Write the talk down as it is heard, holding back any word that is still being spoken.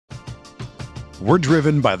We're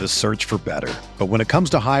driven by the search for better. But when it comes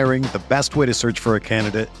to hiring, the best way to search for a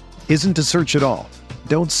candidate isn't to search at all.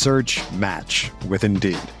 Don't search, match with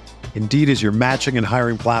Indeed. Indeed is your matching and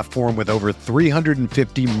hiring platform with over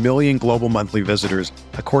 350 million global monthly visitors,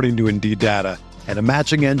 according to Indeed data, and a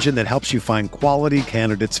matching engine that helps you find quality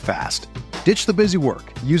candidates fast. Ditch the busy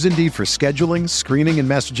work. Use Indeed for scheduling, screening, and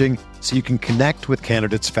messaging so you can connect with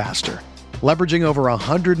candidates faster. Leveraging over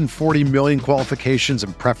 140 million qualifications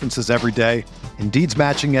and preferences every day, Indeed's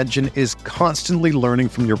matching engine is constantly learning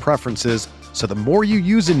from your preferences, so the more you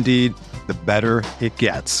use Indeed, the better it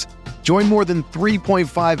gets. Join more than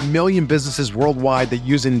 3.5 million businesses worldwide that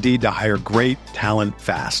use Indeed to hire great talent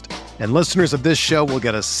fast. And listeners of this show will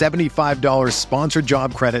get a $75 sponsored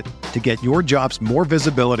job credit to get your jobs more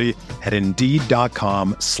visibility at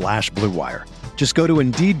Indeed.com/Blue Wire. Just go to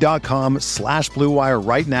Indeed.com/Blue Wire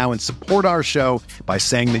right now and support our show by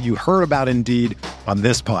saying that you heard about Indeed on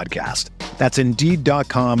this podcast. That's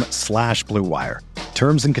Indeed.com/Blue Wire.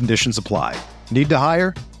 Terms and conditions apply. Need to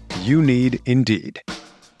hire? You need Indeed.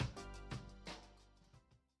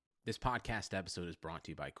 This podcast episode is brought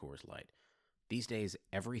to you by Coors Light. These days,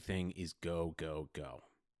 everything is go, go, go.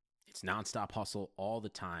 It's nonstop hustle all the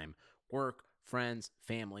time. Work, friends,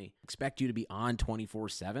 family, expect you to be on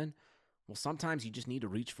 24/7. Well, sometimes you just need to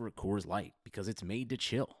reach for a Coors Light because it's made to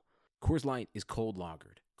chill. Coors Light is cold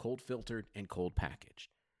lagered, cold filtered, and cold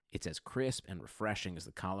packaged. It's as crisp and refreshing as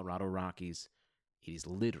the Colorado Rockies. It is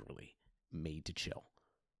literally made to chill.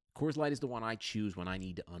 Coors Light is the one I choose when I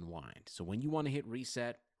need to unwind. So when you want to hit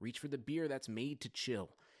reset, reach for the beer that's made to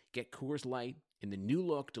chill. Get Coors Light in the new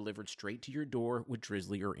look delivered straight to your door with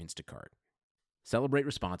Drizzly or Instacart. Celebrate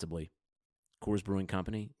responsibly. Coors Brewing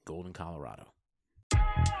Company, Golden, Colorado.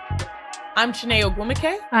 I'm Chene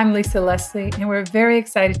Ogwumike. I'm Lisa Leslie, and we're very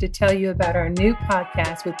excited to tell you about our new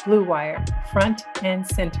podcast with Blue Wire, Front and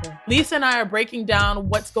Center. Lisa and I are breaking down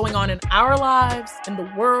what's going on in our lives, in the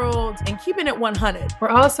world, and keeping it 100. We're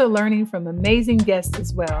also learning from amazing guests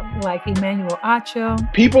as well, like Emmanuel Acho.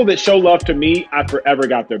 People that show love to me, I forever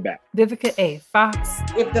got their back. Vivica A. Fox.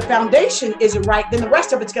 If the foundation isn't right, then the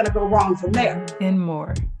rest of it's going to go wrong from there. And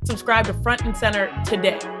more. Subscribe to Front and Center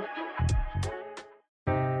today.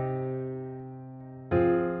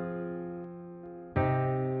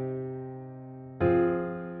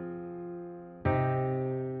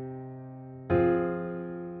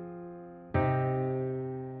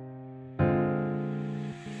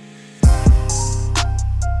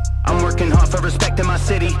 Respect in my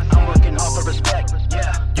city. I'm working hard for respect.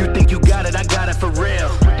 Yeah. You think you got it, I got it for real.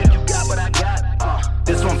 You think you got what I got?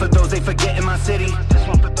 This one for those they forget in my city. This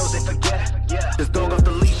one for those they forget. Yeah. This dog off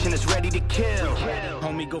the leash and it's ready to kill.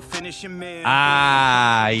 Homie, go finish your meal.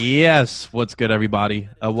 Yes. What's good, everybody?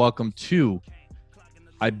 Welcome to,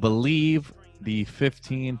 I believe, the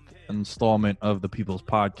 15th installment of the People's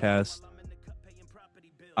Podcast.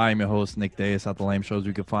 I am your host, Nick Deus, at The Lame Shows.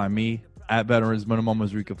 You can find me at Veterans Minimum,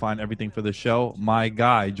 as we can find everything for the show. My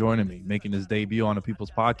guy joining me, making his debut on the People's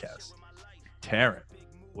Podcast, Taryn.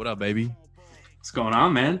 What up, baby? What's going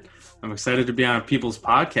on, man? I'm excited to be on a People's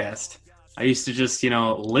Podcast. I used to just,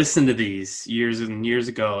 listen to these years and years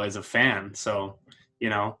ago as a fan. So,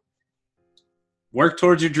 work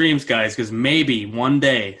towards your dreams, guys, because maybe one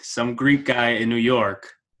day some Greek guy in New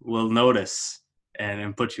York will notice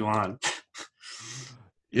and put you on.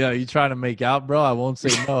 Yeah, you trying to make out, bro? I won't say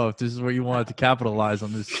no if this is where you wanted to capitalize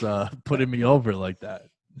on this, putting me over like that.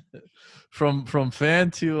 From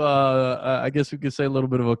fan to, I guess we could say a little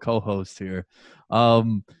bit of a co-host here.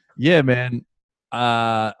 Yeah, man.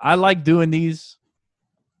 I like doing these.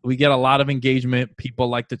 We get a lot of engagement. People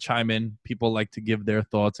like to chime in. People like to give their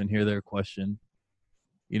thoughts and hear their question.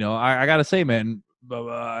 I got to say, man,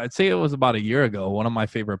 I'd say it was about a year ago. One of my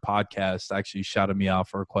favorite podcasts actually shouted me out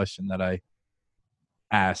for a question that I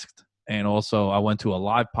asked, and also I went to a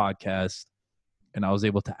live podcast and I was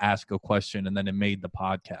able to ask a question, and then it made the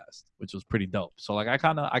podcast, which was pretty dope. So like I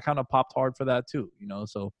kind of popped hard for that too,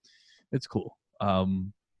 so it's cool. All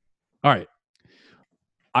right,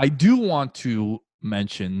 I do want to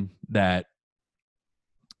mention that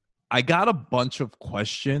I got a bunch of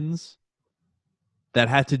questions that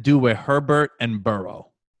had to do with Herbert and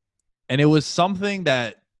Burrow, and it was something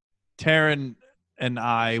that Taryn and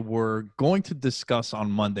I were going to discuss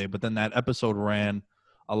on Monday, but then that episode ran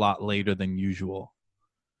a lot later than usual.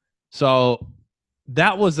 So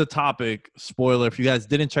that was the topic. Spoiler, if you guys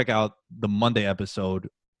didn't check out the Monday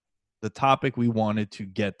episode, the topic we wanted to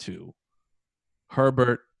get to,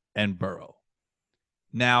 Herbert and Burrow.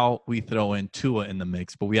 Now we throw in Tua in the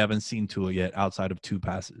mix, but we haven't seen Tua yet outside of 2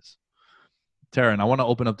 passes. Taryn, I want to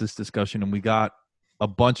open up this discussion, and we got a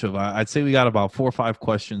bunch of, I'd say we got about 4 or 5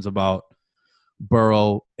 questions about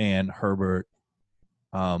Burrow and Herbert.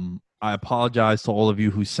 I apologize to all of you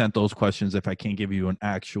who sent those questions if I can't give you an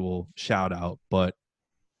actual shout out. But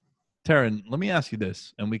Taryn, let me ask you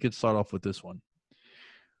this, and we could start off with this one.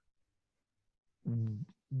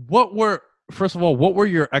 First of all, what were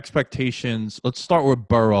your expectations? Let's start with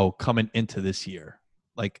Burrow coming into this year.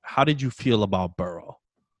 Like, how did you feel about Burrow?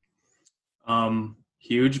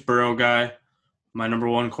 Huge Burrow guy, my number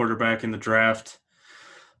one quarterback in the draft.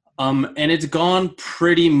 And it's gone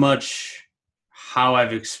pretty much how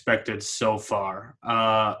I've expected so far.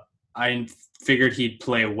 I figured he'd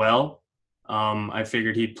play well. I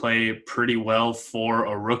figured he'd play pretty well for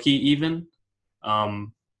a rookie even,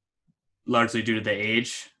 largely due to the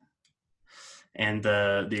age and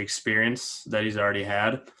the experience that he's already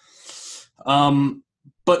had.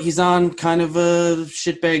 But he's on kind of a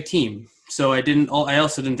shitbag team. So I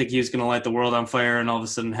also didn't think he was going to light the world on fire and all of a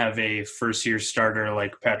sudden have a first-year starter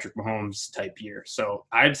like Patrick Mahomes type year. So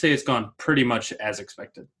I'd say it's gone pretty much as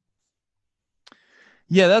expected.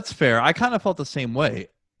 Yeah, that's fair. I kind of felt the same way.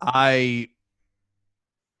 I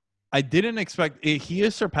didn't expect – he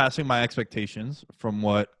is surpassing my expectations from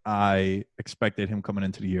what I expected him coming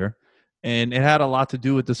into the year. And it had a lot to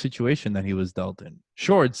do with the situation that he was dealt in.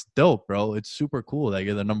 Sure, it's dope, bro. It's super cool that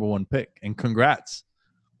you're the number one pick. And congrats.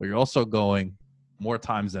 But you're also going more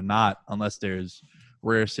times than not, unless there's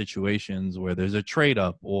rare situations where there's a trade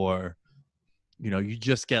up or, you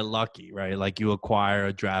just get lucky, right? Like you acquire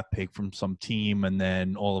a draft pick from some team and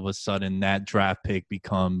then all of a sudden that draft pick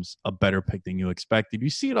becomes a better pick than you expected. You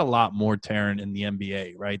see it a lot more, Taryn, in the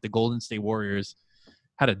NBA, right? The Golden State Warriors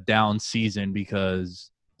had a down season because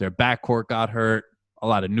their backcourt got hurt. A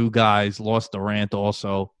lot of new guys lost Durant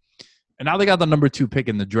also. And now they got the number 2 pick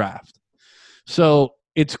in the draft. So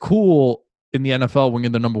it's cool in the NFL when you're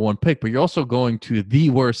the number 1 pick, but you're also going to the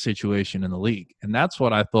worst situation in the league. And that's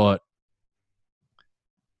what I thought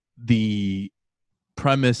the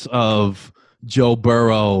premise of Joe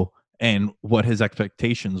Burrow and what his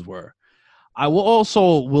expectations were. I will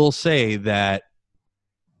say that,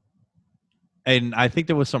 and I think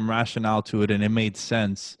there was some rationale to it and it made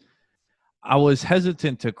sense. I was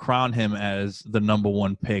hesitant to crown him as the number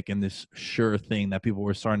 1 pick and this sure thing that people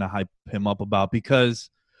were starting to hype him up about because,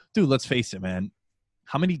 dude, let's face it, man.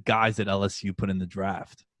 How many guys did LSU put in the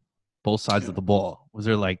draft? Both sides of the ball. Was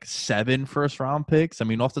there like 7 first-round picks? I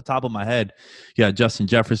mean, off the top of my head, yeah, Justin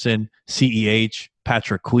Jefferson, CEH,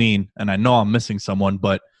 Patrick Queen, and I know I'm missing someone,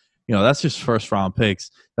 but, that's just first-round picks.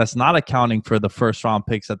 That's not accounting for the first-round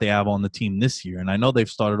picks that they have on the team this year. And I know they've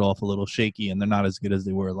started off a little shaky and they're not as good as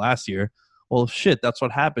they were last year. Well, shit, that's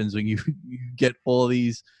what happens when you get all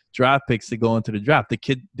these draft picks to go into the draft. The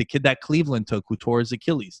kid that Cleveland took who tore his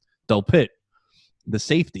Achilles, Del Pitt, the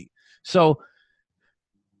safety. So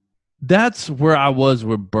that's where I was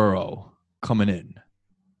with Burrow coming in.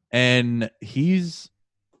 And he's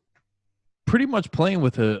pretty much playing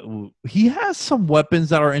with he has some weapons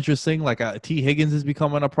that are interesting. Like T. Higgins is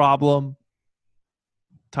becoming a problem.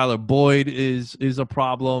 Tyler Boyd is a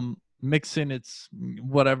problem. Mixon, it's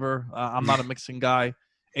whatever. I'm not a Mixon guy.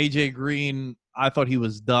 AJ Green, I thought he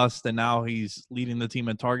was dust, and now he's leading the team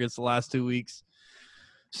in targets the last 2 weeks.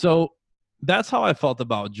 So that's how I felt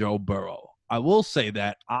about Joe Burrow. I will say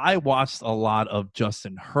that I watched a lot of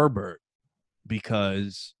Justin Herbert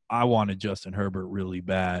because I wanted Justin Herbert really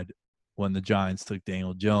bad when the Giants took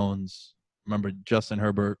Daniel Jones. Remember, Justin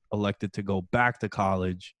Herbert elected to go back to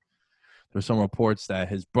college. There's some reports that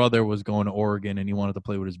his brother was going to Oregon and he wanted to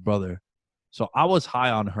play with his brother. So I was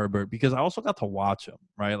high on Herbert because I also got to watch him,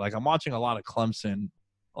 right? Like I'm watching a lot of Clemson,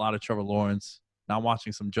 a lot of Trevor Lawrence. Now I'm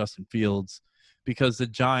watching some Justin Fields because the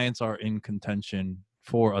Giants are in contention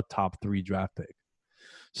for a top 3 draft pick.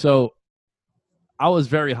 So I was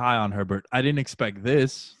very high on Herbert. I didn't expect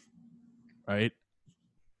this, right?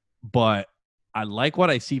 But I like what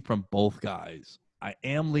I see from both guys. I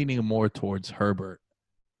am leaning more towards Herbert.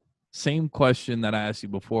 Same question that I asked you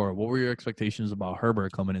before. What were your expectations about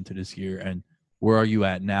Herbert coming into this year, and where are you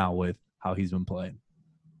at now with how he's been playing?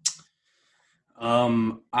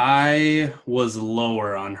 I was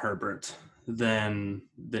lower on Herbert than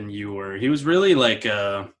you were. He was really like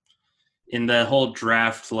in the whole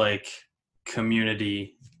draft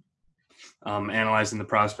community, analyzing the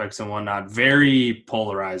prospects and whatnot, very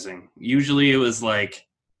polarizing. Usually it was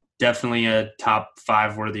definitely a top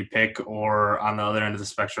 5 worthy pick, or on the other end of the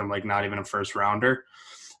spectrum, not even a first rounder.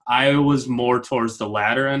 I was more towards the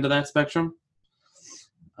latter end of that spectrum.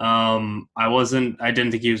 I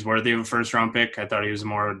didn't think he was worthy of a first round pick. I thought he was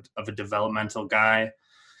more of a developmental guy.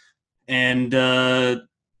 And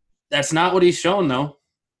that's not what he's shown though,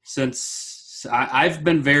 since I've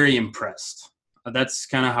been very impressed. That's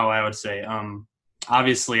kind of how I would say.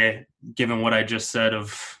 obviously, given what I just said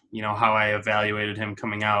of, you know, how I evaluated him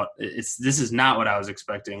coming out, this is not what I was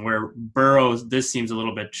expecting. Where Burrow, this seems a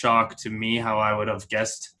little bit chalk to me, how I would have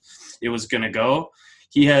guessed it was going to go.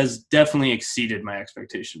 He has definitely exceeded my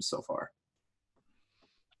expectations so far.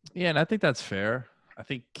 Yeah, and I think that's fair. I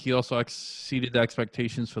think he also exceeded the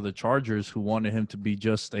expectations for the Chargers, who wanted him to be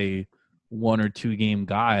just a 1 or 2 game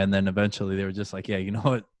guy. And then eventually they were just like, yeah, you know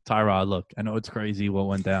what, Tyrod, look, I know it's crazy what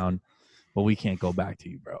went down, but we can't go back to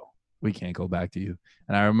you, bro. We can't go back to you.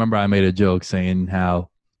 And I remember I made a joke saying how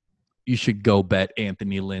you should go bet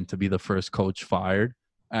Anthony Lynn to be the first coach fired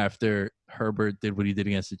after Herbert did what he did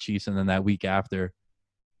against the Chiefs, and then that week after.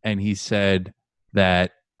 And he said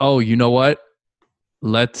that, oh, you know what?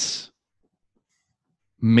 Let's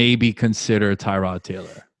maybe consider Tyrod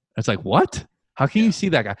Taylor. It's like, what? How can you see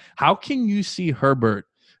that guy? How can you see Herbert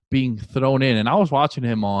being thrown in? And I was watching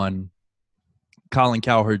him on Colin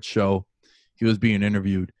Cowherd's show. He was being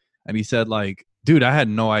interviewed. And he said, like, dude, I had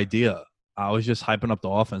no idea. I was just hyping up the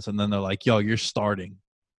offense. And then they're like, yo, you're starting.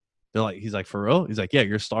 They're like, he's like, for real? He's like, yeah,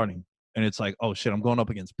 you're starting. And it's like, oh, shit, I'm going up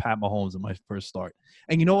against Pat Mahomes in my first start.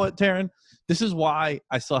 And you know what, Taryn? This is why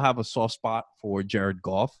I still have a soft spot for Jared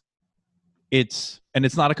Goff. It's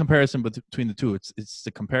not a comparison between the two. It's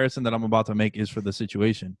the comparison that I'm about to make is for the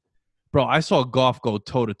situation. Bro, I saw Goff go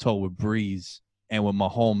toe-to-toe with Breeze and with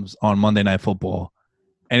Mahomes on Monday Night Football.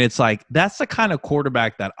 And it's like, that's the kind of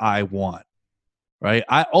quarterback that I want, right?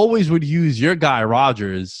 I always would use your guy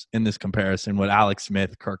Rodgers in this comparison with Alex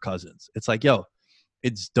Smith, Kirk Cousins. It's like, yo,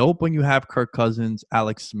 it's dope when you have Kirk Cousins,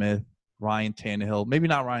 Alex Smith, Ryan Tannehill. Maybe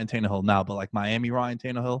not Ryan Tannehill now, but like Miami Ryan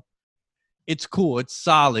Tannehill. It's cool. It's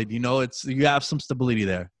solid. You know, you have some stability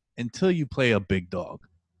there until you play a big dog.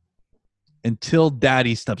 Until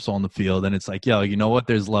daddy steps on the field and it's like, yo, you know what?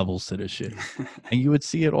 There's levels to this shit. And you would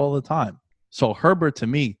see it all the time. So Herbert, to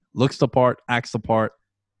me, looks the part, acts the part,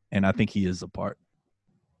 and I think he is the part.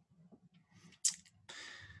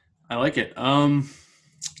 I like it. I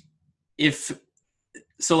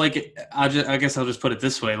guess I'll just put it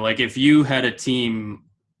this way. Like, if you had a team,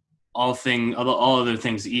 all other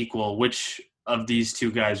things equal, which of these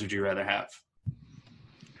two guys would you rather have?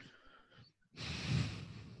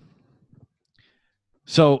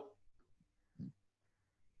 So,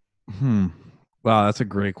 wow, that's a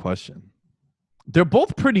great question. They're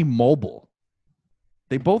both pretty mobile.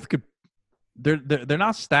 They both could. They're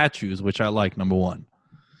not statues, which I like. Number one.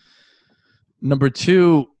 Number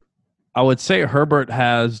two, I would say Herbert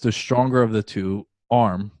has the stronger of the two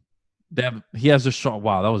arm. He has the strong.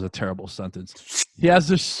 Wow, that was a terrible sentence. He has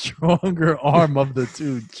the stronger arm of the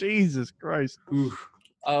two. Jesus Christ.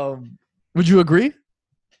 Would you agree?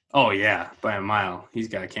 Oh yeah, by a mile. He's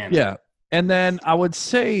got a cannon. Yeah, and then I would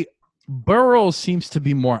say Burrow seems to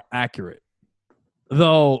be more accurate,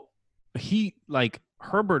 though.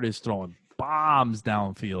 Herbert is throwing bombs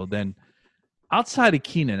downfield, and outside of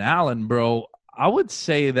Keenan Allen, bro, I would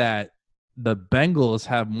say that the Bengals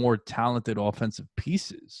have more talented offensive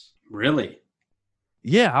pieces. Really?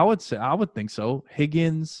 Yeah, I would think so.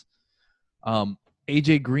 Higgins,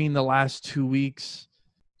 AJ Green the last 2 weeks,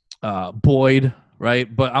 Boyd,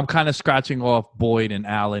 right? But I'm kind of scratching off Boyd and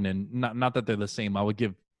Allen, and not that they're the same. I would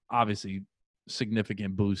give, obviously,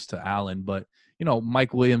 significant boost to Allen, but, you know,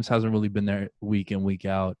 Mike Williams hasn't really been there week in, week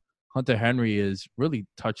out. Hunter Henry is really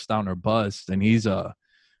touchdown or bust, and he's a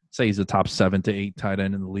top 7 to 8 tight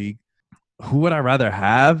end in the league. Who would I rather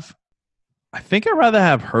have? I think I'd rather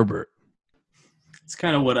have Herbert. It's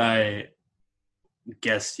kind of what I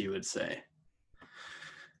guessed you would say.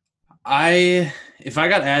 If I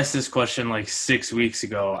got asked this question like 6 weeks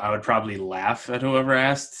ago, I would probably laugh at whoever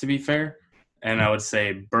asked, to be fair. And I would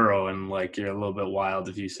say Burrow, and like, you're a little bit wild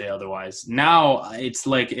if you say otherwise. Now it's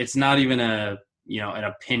like, it's not even an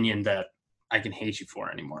opinion that I can hate you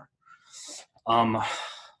for anymore.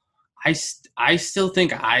 I still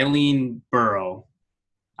think I lean Burrow.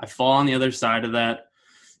 I fall on the other side of that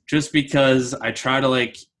just because I try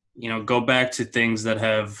to go back to things that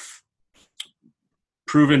have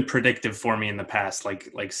proven predictive for me in the past,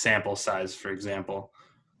 like sample size, for example.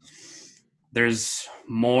 There's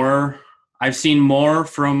more. I've seen more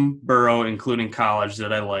from Burrow, including college,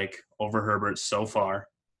 that I like over Herbert so far.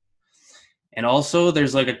 And also,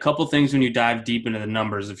 there's like a couple things when you dive deep into the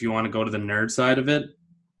numbers, if you want to go to the nerd side of it.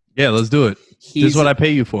 Yeah, let's do it. This is what I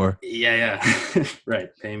pay you for. Yeah. Right.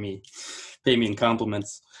 Pay me in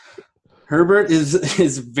compliments. Herbert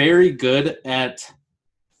is very good at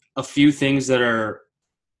a few things that are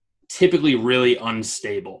typically really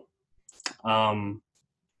unstable.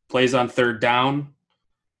 Plays on third down,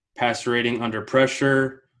 passer rating under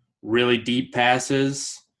pressure, really deep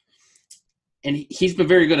passes. and he's been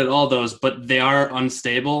very good at all those, but they are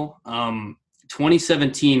unstable.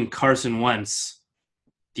 2017 Carson Wentz,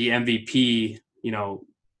 the MVP,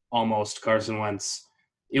 almost Carson Wentz,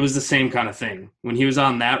 it was the same kind of thing. When he was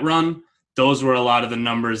on that run, those were a lot of the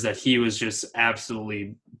numbers that he was just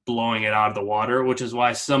absolutely blowing it out of the water, which is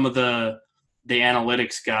why some of the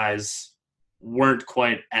analytics guys weren't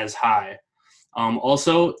quite as high.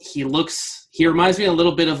 Also, he reminds me a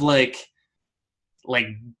little bit of like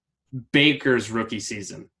Baker's rookie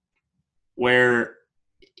season, where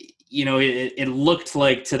it looked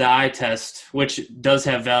like to the eye test, which does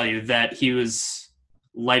have value, that he was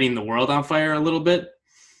lighting the world on fire a little bit.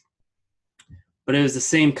 But it was the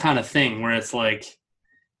same kind of thing where it's like,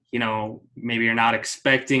 maybe you're not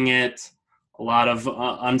expecting it, a lot of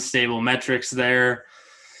unstable metrics there.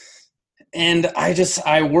 And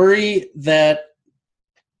I worry that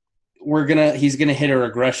he's going to hit a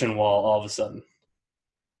regression wall all of a sudden.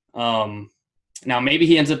 Now maybe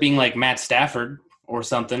he ends up being like Matt Stafford or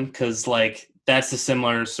something, because like that's a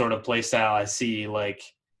similar sort of play style I see, like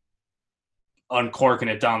uncorking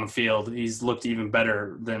it down the field. He's looked even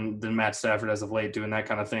better than Matt Stafford as of late, doing that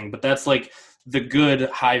kind of thing. But that's like the good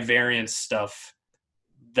high variance stuff.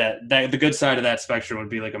 That the good side of that spectrum would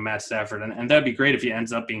be like a Matt Stafford, and that'd be great if he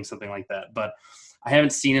ends up being something like that. But I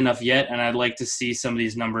haven't seen enough yet, and I'd like to see some of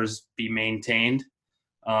these numbers be maintained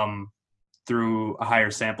through a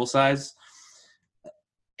higher sample size.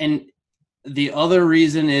 And the other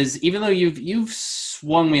reason is, even though you've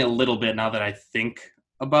swung me a little bit now that I think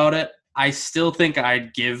about it, I still think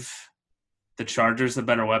I'd give the Chargers the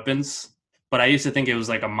better weapons. But I used to think it was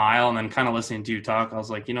like a mile, and then kind of listening to you talk, I was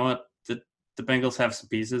like, you know what? The Bengals have some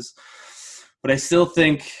pieces. But I still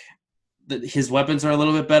think that his weapons are a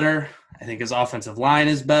little bit better. I think his offensive line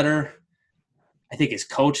is better. I think his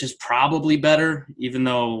coach is probably better, even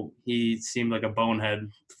though he seemed like a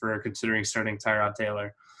bonehead for considering starting Tyrod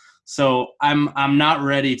Taylor. So I'm not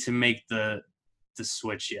ready to make the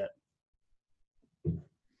switch yet.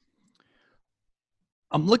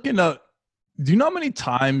 I'm looking at – do you know how many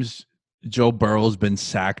times Joe Burrow's been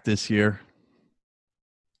sacked this year?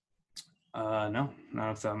 No, not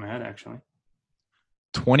off the top of my head, actually.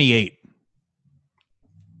 28.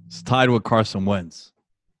 It's tied with Carson Wentz.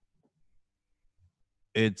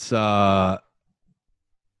 That's a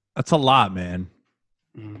lot, man.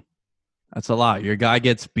 Mm-hmm. That's a lot. Your guy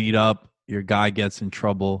gets beat up. Your guy gets in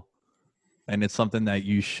trouble. And it's something that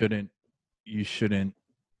you shouldn't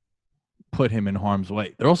put him in harm's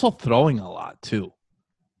way. They're also throwing a lot too,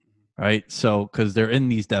 right? So because they're in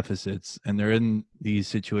these deficits and they're in these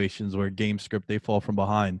situations where game script, they fall from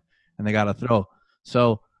behind and they got to throw.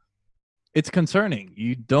 So it's concerning.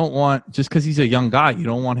 You don't want, just because he's a young guy, you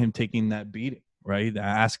don't want him taking that beating, right?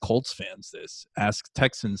 Ask Colts fans this. Ask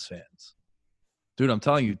Texans fans. Dude, I'm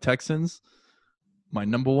telling you, Texans, my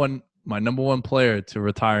number one player to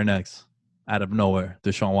retire next out of nowhere,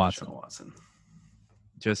 Deshaun Watson.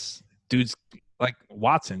 Just dude's like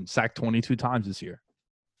Watson, sacked 22 times this year.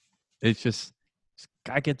 It's just, this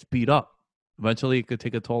guy gets beat up. Eventually, it could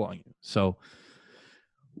take a toll on you. So,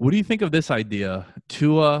 what do you think of this idea?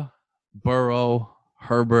 Tua, Burrow,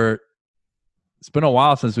 Herbert. It's been a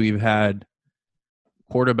while since we've had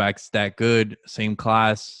quarterbacks that good, same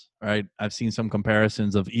class, right? I've seen some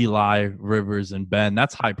comparisons of Eli, Rivers, and Ben.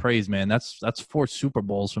 That's high praise, man. That's 4 Super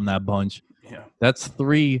Bowls from that bunch. Yeah. That's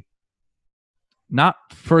 3, not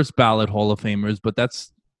first ballot Hall of Famers, but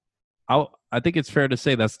I think it's fair to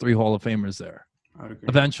say that's 3 Hall of Famers there. I would agree.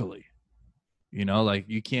 Eventually. Like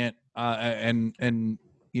you can't and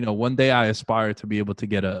one day I aspire to be able to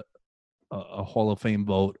get a Hall of Fame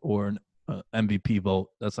vote or an MVP vote.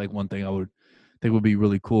 That's like one thing I would think would be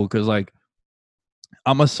really cool, because like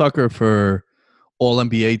I'm a sucker for all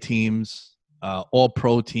NBA teams, all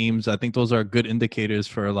pro teams. I think those are good indicators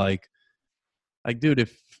for like dude,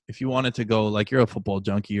 if you wanted to go, like you're a football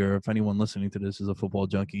junkie, or if anyone listening to this is a football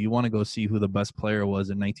junkie, you want to go see who the best player was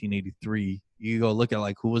in 1983, you go look at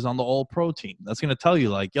like who was on the all pro team. That's going to tell you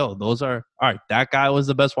like, yo, those are, all right, that guy was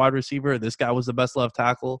the best wide receiver. This guy was the best left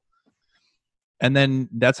tackle. And then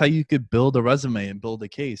that's how you could build a resume and build a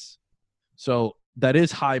case. So that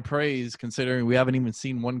is high praise, considering we haven't even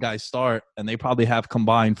seen one guy start, and they probably have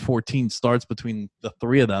combined 14 starts between the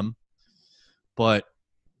 3 of them. But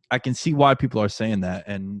I can see why people are saying that.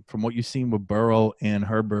 And from what you've seen with Burrow and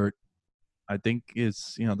Herbert, I think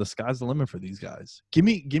it's, the sky's the limit for these guys. Give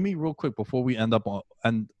me real quick before we end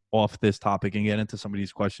off this topic and get into some of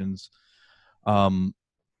these questions.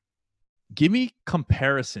 Give me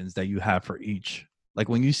comparisons that you have for each. Like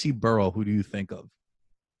when you see Burrow, who do you think of?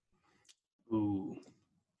 Ooh.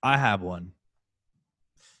 I have one.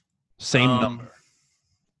 Same number.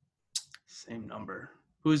 Same number.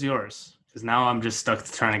 Who's yours? Because now I'm just stuck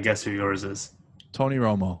trying to guess who yours is. Tony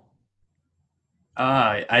Romo.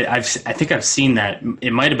 I think I've seen that.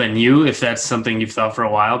 It might have been you if that's something you've thought for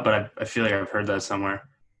a while, but I feel like I've heard that somewhere.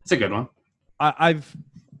 It's a good one. I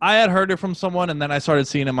had heard it from someone, and then I started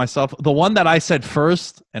seeing it myself. The one that I said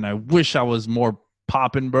first, and I wish I was more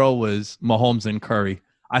popping, bro, was Mahomes and Curry.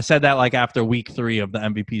 I said that like after week 3 of the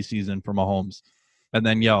MVP season for Mahomes, and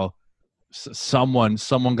then someone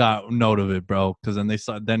got note of it, bro, because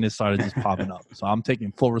then it started just popping up. So I'm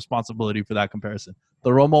taking full responsibility for that comparison.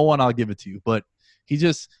 The Romo one, I'll give it to you, but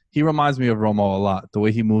he reminds me of Romo a lot. The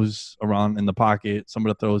way he moves around in the pocket, some of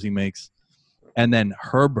the throws he makes, and then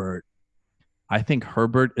Herbert. I think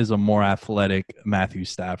Herbert is a more athletic Matthew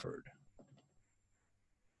Stafford.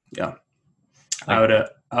 Yeah, I would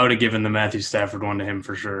have given the Matthew Stafford one to him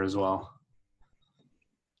for sure as well.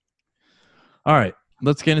 All right.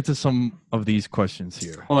 Let's get into some of these questions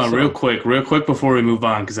here. Hold on, real quick before we move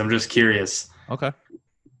on, because I'm just curious. Okay.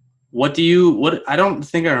 I don't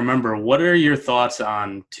think I remember. What are your thoughts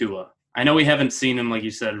on Tua? I know we haven't seen him, like you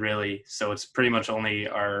said, really, so it's pretty much only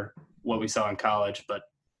what we saw in college, but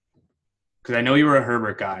because I know you were a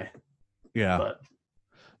Herbert guy. Yeah. But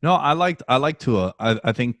no, I like Tua.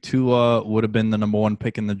 I think Tua would have been the number 1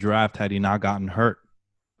 pick in the draft had he not gotten hurt.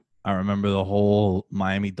 I remember the whole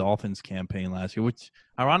Miami Dolphins campaign last year, which,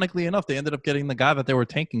 ironically enough, they ended up getting the guy that they were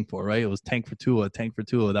tanking for, right? It was tank for Tua.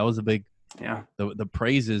 That was a big the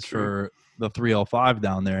praises for the 305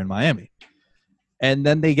 down there in Miami. And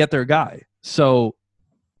then they get their guy. So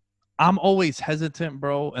I'm always hesitant,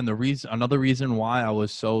 bro. And another reason why I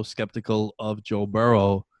was so skeptical of Joe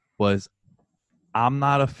Burrow was I'm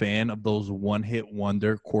not a fan of those one-hit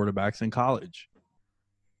wonder quarterbacks in college.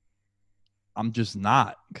 I'm just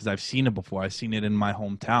not, because I've seen it before. I've seen it in my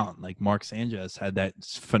hometown. Like Mark Sanchez had that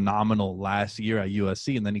phenomenal last year at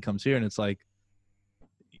USC, and then he comes here, and it's like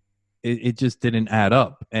it just didn't add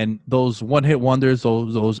up. And those one-hit wonders,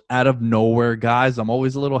 those out-of-nowhere guys, I'm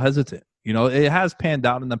always a little hesitant. It has panned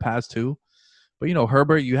out in the past too. But,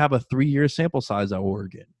 Herbert, you have a 3-year sample size at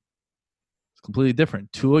Oregon. It's completely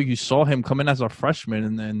different. Tua, you saw him come in as a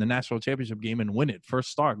freshman in the national championship game and win it.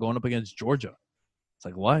 First start, going up against Georgia. It's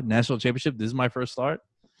like, what? National championship? This is my first start?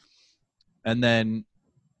 And then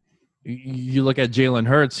you look at Jalen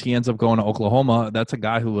Hurts. He ends up going to Oklahoma. That's a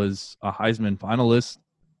guy who was a Heisman finalist.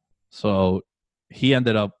 So he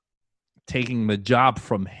ended up taking the job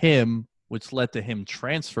from him, which led to him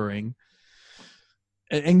transferring.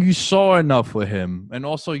 And you saw enough with him. And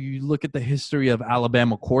also you look at the history of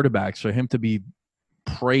Alabama quarterbacks for him to be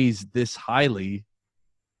praised this highly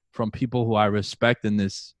from people who I respect in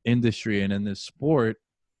this industry and in this sport.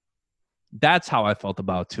 That's how I felt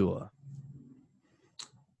about Tua.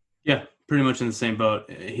 Yeah, pretty much in the same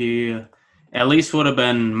boat. He at least would have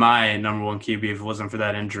been my number 1 QB if it wasn't for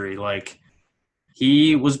that injury. Like,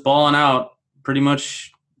 he was balling out pretty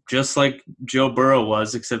much just like Joe Burrow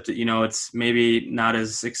was, except that, it's maybe not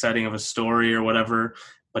as exciting of a story or whatever,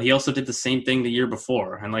 but he also did the same thing the year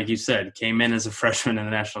before. And like you said, came in as a freshman in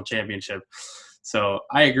the national championship. So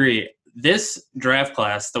I agree. This draft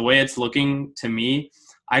class, the way it's looking to me,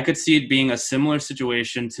 I could see it being a similar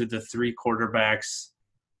situation to the 3 quarterbacks,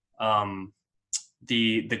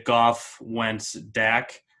 the Goff, Wentz,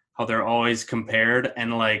 Dak, how they're always compared.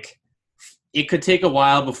 And, like, it could take a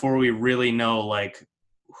while before we really know, like,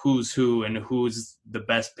 who's who and who's the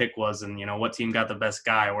best pick was and, what team got the best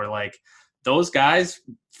guy. Where, like, those guys,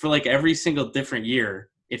 for, like, every single different year,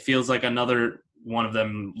 it feels like another one of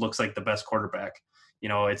them looks like the best quarterback.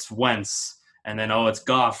 It's Wentz, and then, it's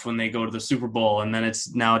Goff when they go to the Super Bowl, and then it's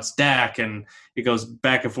Dak, and it goes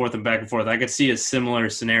back and forth and back and forth. I could see a similar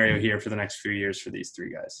scenario here for the next few years for these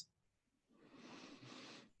 3 guys.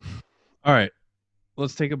 All right.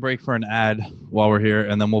 Let's take a break for an ad while we're here,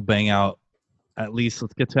 and then we'll bang out let's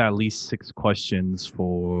get to at least 6 questions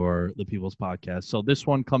for the People's Podcast. So this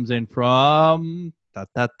one comes in from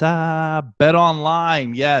Bet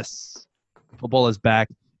Online. Yes. Football is back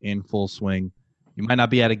in full swing. You might not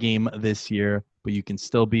be at a game this year, but you can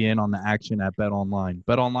still be in on the action at Bet Online.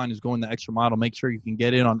 Bet Online is going the extra mile to make sure you can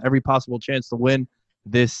get in on every possible chance to win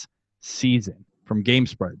this season, from game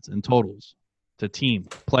spreads and totals to team,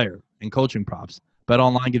 player, and coaching props. Bet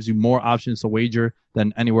Online gives you more options to wager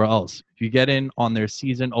than anywhere else. If you get in on their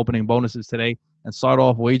season opening bonuses today and start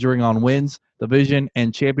off wagering on wins, division,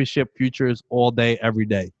 and championship futures all day, every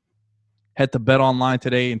day. Head to Bet Online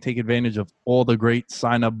today and take advantage of all the great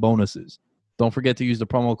sign-up bonuses. Don't forget to use the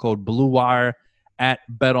promo code BLUEWIRE at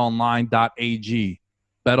betonline.ag.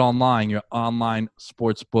 Bet Online, your online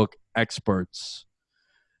sportsbook experts.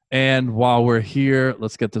 And while we're here,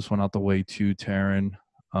 let's get this one out the way too, Taryn.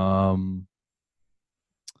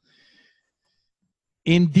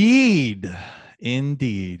 Indeed.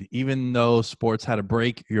 Even though sports had a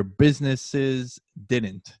break, your businesses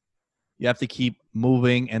didn't. You have to keep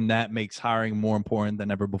moving, and that makes hiring more important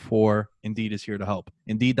than ever before. Indeed is here to help.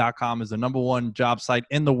 Indeed.com is the #1 job site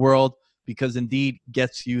in the world because Indeed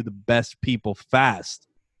gets you the best people fast.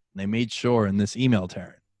 And they made sure in this email,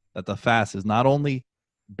 Taryn, that the fast is not only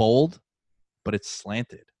bold, but it's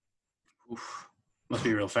slanted. Oof. Must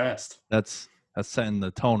be real fast. That's setting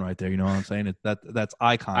the tone right there. You know what I'm saying? That's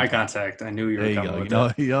eye contact. Eye contact. I knew you were There you coming go. with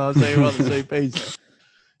that. You know what I'm saying? We're on the same page.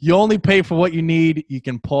 You only pay for what you need. You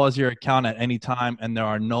can pause your account at any time, and there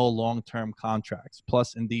are no long-term contracts.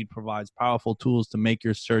 Plus, Indeed provides powerful tools to make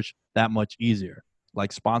your search that much easier,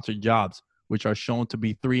 like sponsored jobs, which are shown to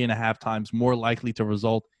be 3.5 times more likely to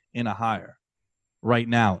result in a hire. Right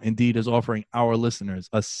now, Indeed is offering our listeners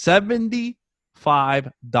a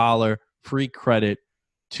 $75 free credit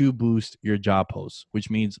to boost your job posts, which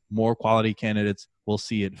means more quality candidates will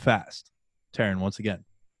see it fast. Taryn, once again,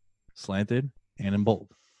 slanted and in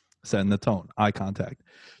bold. Setting the tone, eye contact.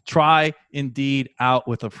 Try Indeed out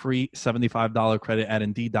with a free $75 credit at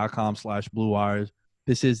Indeed.com/BlueWires.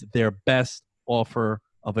 This is their best offer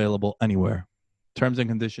available anywhere. Terms and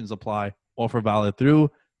conditions apply. Offer valid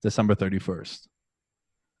through December 31st.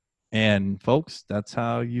 And folks, that's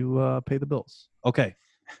how you pay the bills. Okay,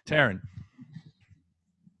 Taryn.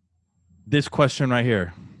 This question right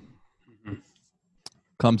here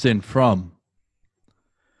comes in from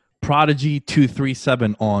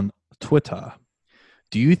Prodigy237 on Twitter.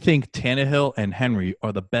 Do you think Tannehill and Henry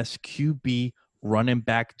are the best QB running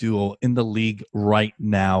back duo in the league right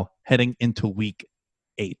now, heading into week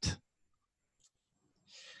 8?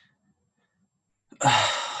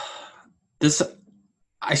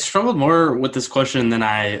 I struggled more with this question than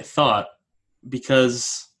I thought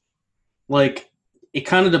because, like, it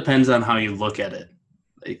kind of depends on how you look at it.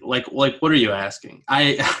 Like, what are you asking?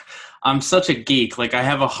 I'm such a geek. Like, I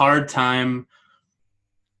have a hard time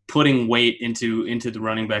putting weight into the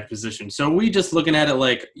running back position. So are we just looking at it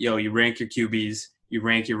like, you rank your QBs, you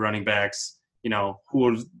rank your running backs, who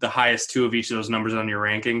are the highest two of each of those numbers on your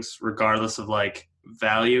rankings, regardless of, like,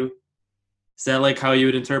 value? Is that, like, how you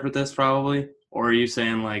would interpret this probably? Or are you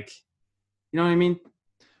saying, like, you know what I mean?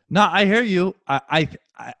 No, I hear you.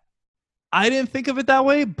 I didn't think of it that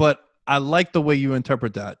way, but I like the way you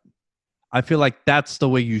interpret that. I feel like that's the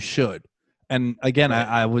way you should. And again, right.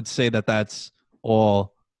 I would say that that's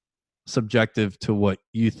all subjective to what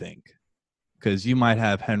you think, because you might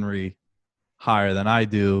have Henry higher than I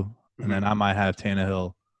do, and then I might have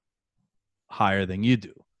Tannehill higher than you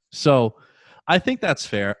do. So I think that's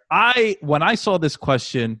fair. When I saw this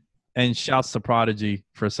question, and shouts to Prodigy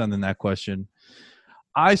for sending that question,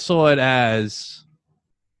 I saw it as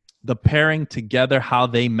the pairing together, how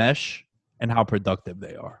they mesh and how productive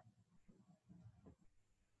they are.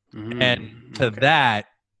 And to that,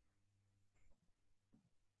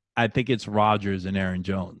 I think it's Rodgers and Aaron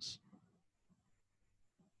Jones.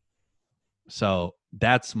 So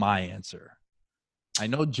that's my answer. I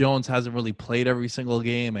know Jones hasn't really played every single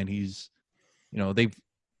game, and he's,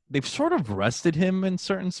 they've sort of rested him in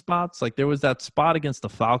certain spots. Like there was that spot against the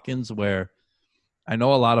Falcons where I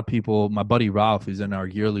know a lot of people, my buddy Ralph, who's in our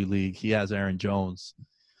yearly league, he has Aaron Jones.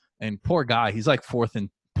 And poor guy, he's like 4th in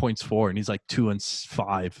points for, and he's like 2 and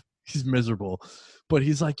 5. He's miserable. But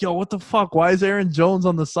he's like, yo, what the fuck? Why is Aaron Jones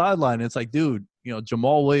on the sideline? And it's like, dude,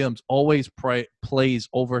 Jamal Williams always plays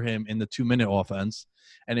over him in the 2-minute offense.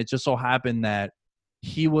 And it just so happened that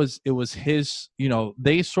it was his,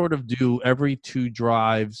 they sort of do every 2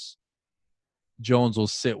 drives. Jones will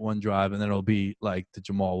sit 1 drive, and then it'll be like to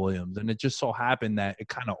Jamal Williams. And it just so happened that it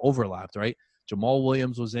kind of overlapped, right? Jamal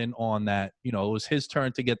Williams was in on that, it was his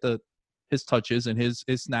turn to get his touches and his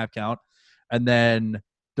snap count. And then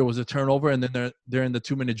there was a turnover, and then they're in the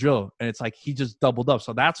 2-minute drill. And it's like he just doubled up.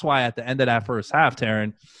 So that's why at the end of that first half,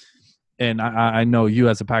 Taryn, and I know you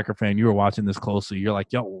as a Packer fan, you were watching this closely. You're like,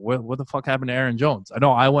 yo, what the fuck happened to Aaron Jones? I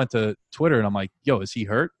know I went to Twitter, and I'm like, yo, is he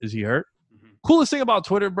hurt? Is he hurt? Coolest thing about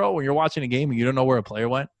Twitter, bro, when you're watching a game and you don't know where a player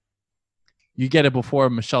went, you get it before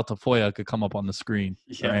Michelle Tafoya could come up on the screen.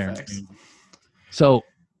 Yeah, so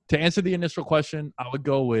to answer the initial question, I would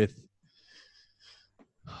go with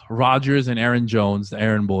Rodgers and Aaron Jones, the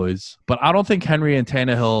Aaron boys. But I don't think Henry and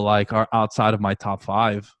Tannehill are outside of my top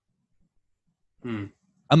 5.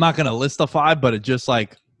 I'm not going to list the 5, but it just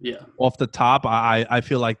off the top, I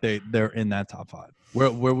feel like they're in that top 5.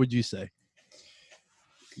 Where would you say?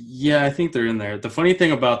 Yeah, I think they're in there. The funny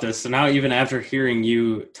thing about this, so now even after hearing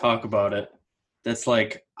you talk about it, that's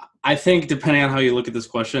like, I think depending on how you look at this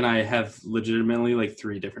question, I have legitimately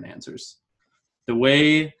 3 different answers. The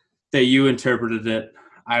way that you interpreted it,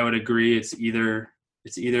 I would agree it's either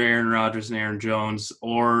it's either Aaron Rodgers and Aaron Jones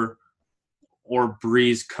or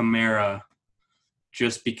Breeze Kamara,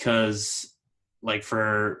 just because, like,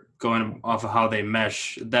 for going off of how they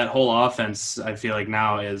mesh, that whole offense, I feel like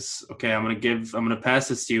now is, okay, I'm going to pass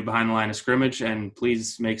this to you behind the line of scrimmage and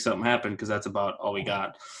please make something happen, because that's about all we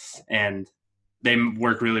got. And they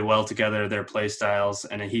work really well together, their play styles,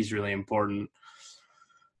 and he's really important.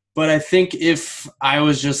 But I think if I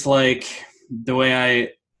was just like the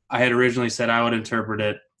way I had originally said I would interpret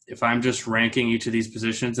it, if I'm just ranking each of these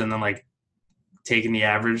positions and then like taking the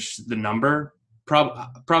average, the number,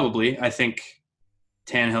 probably I think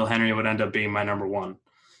Tannehill, Henry would end up being my number one,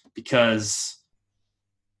 because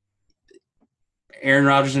Aaron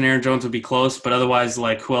Rodgers and Aaron Jones would be close, but otherwise,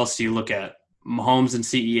 like, who else do you look at? Mahomes and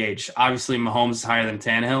CEH. Obviously, Mahomes is higher than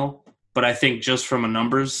Tannehill, but I think just from a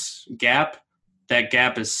numbers gap, that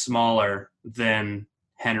gap is smaller than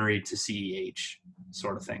Henry to CEH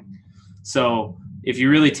sort of thing. So if you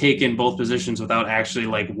really take in both positions without actually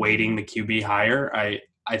like weighting the QB higher,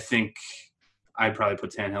 I think I'd probably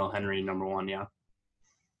put Tannehill, Henry number one. Yeah.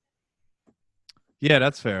 Yeah,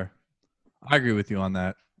 that's fair. I agree with you on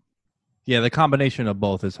that. Yeah, the combination of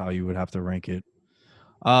both is how you would have to rank it.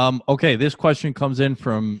 Okay, this question comes in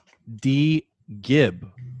from D. Gibb,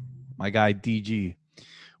 my guy DG.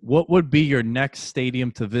 What would be your next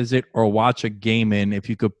stadium to visit or watch a game in if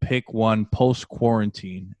you could pick one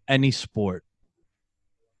post-quarantine? Any sport.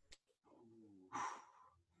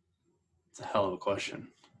 It's a hell of a question.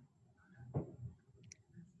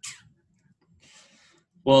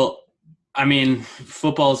 Well, I mean,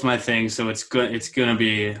 football is my thing, so it's good. It's going to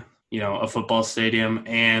be, a football stadium.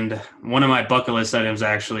 And one of my bucket list items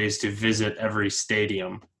actually is to visit every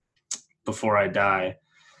stadium before I die.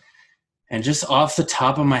 And just off the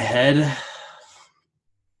top of my head,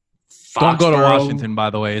 don't go to Washington, by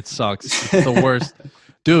the way. It sucks. It's the worst.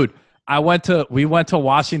 Dude, we went to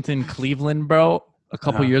Washington, Cleveland, bro, a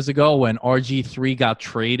couple years ago when RG3 got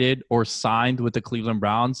traded or signed with the Cleveland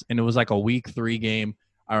Browns, and it was like a week 3 game.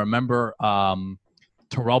 I remember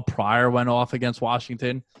Terrell Pryor went off against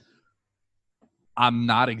Washington. I'm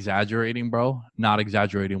not exaggerating, bro. Not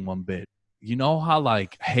exaggerating one bit. You know how,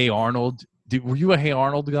 like, Hey Arnold – were you a Hey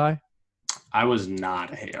Arnold guy? I was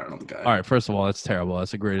not a Hey Arnold guy. All right, first of all, that's terrible.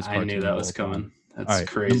 That's the greatest cartoon. I knew that was coming. That's all right,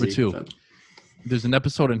 crazy. Number 2, there's an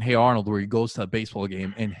episode in Hey Arnold where he goes to a baseball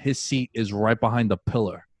game, and his seat is right behind the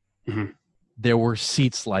pillar. Mm-hmm. There were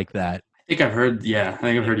seats like that. I think I've heard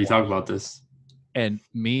you talk about this. And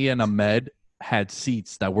me and Ahmed had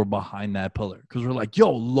seats that were behind that pillar because we're like,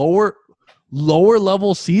 yo, lower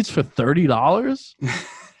level seats for $30?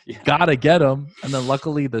 Yeah. Gotta get them. And then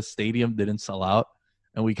luckily the stadium didn't sell out,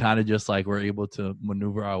 and we kind of just like were able to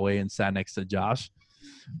maneuver our way and sat next to Josh.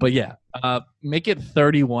 But yeah, make it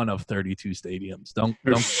 31 of 32 stadiums. Don't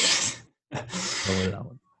go with that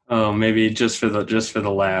one. Oh, maybe just for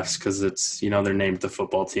the laughs, because it's, they're named the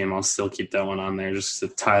football team. I'll still keep that one on there just to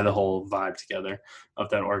tie the whole vibe together of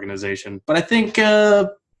that organization. But I think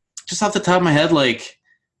just off the top of my head, like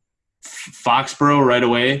Foxborough right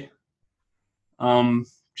away.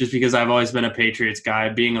 Just because I've always been a Patriots guy,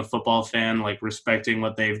 being a football fan, like respecting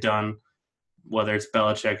what they've done, whether it's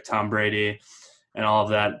Belichick, Tom Brady, and all of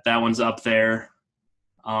that. That one's up there.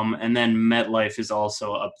 And then MetLife is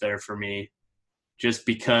also up there for me. Just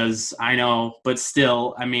because I know, but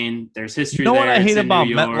still, I mean, there's history there. You know what I hate about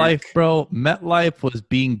MetLife, bro? MetLife was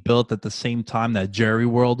being built at the same time that Jerry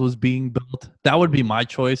World was being built. That would be my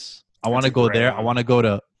choice. I want to go there. I want to go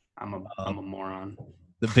to I'm a moron.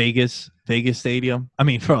 The Vegas Stadium. I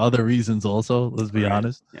mean, for other reasons also, let's be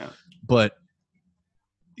honest. Yeah. But,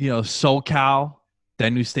 SoCal,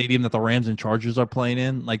 that new stadium that the Rams and Chargers are playing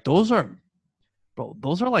in, like those are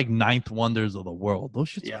like ninth wonders of the world. Those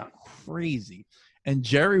shits are crazy. And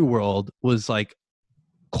Jerry World was like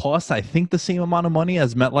cost, I think, the same amount of money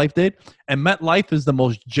as MetLife did. And MetLife is the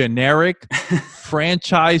most generic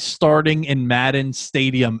franchise starting in Madden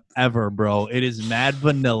stadium ever, bro. It is mad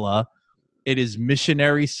vanilla. It is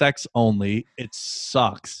missionary sex only. It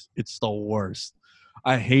sucks. It's the worst.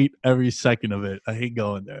 I hate every second of it. I hate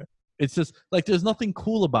going there. It's just like there's nothing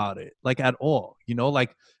cool about it, like at all.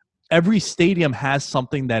 Like every stadium has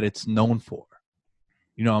something that it's known for.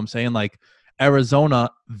 You know what I'm saying? Like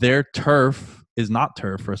Arizona, their turf is not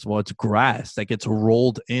turf, first of all. It's grass that gets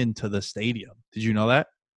rolled into the stadium. Did you know that?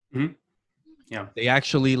 Mm-hmm. Yeah. They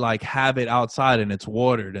actually like have it outside and it's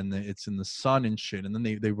watered and it's in the sun and shit. And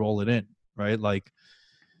then they roll it in, right? Like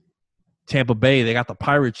Tampa Bay, they got the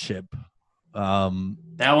pirate ship.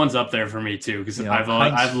 That one's up there for me too, because I've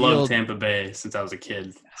loved Tampa Bay since I was a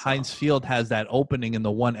kid. So. Heinz Field has that opening in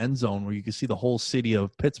the one end zone where you can see the whole city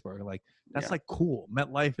of Pittsburgh. Like that's like cool.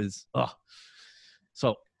 MetLife is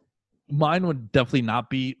So mine would definitely not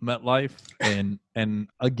be MetLife. And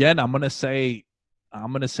again, I'm gonna say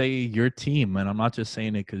your team, and I'm not just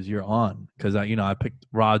saying it because you're on. Because I picked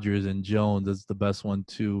Rodgers and Jones as the best one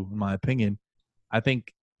too, in my opinion. I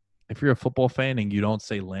think if you're a football fan and you don't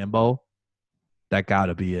say Lambeau, that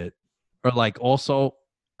gotta be it. Or like also,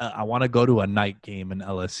 I want to go to a night game in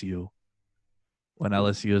LSU when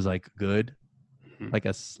LSU is like good, like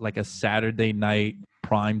a Saturday night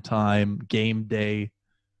prime time game day.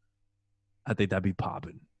 I think that'd be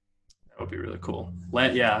popping. That would be really cool.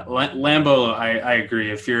 Lambeau. I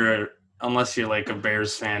agree. Unless you're like a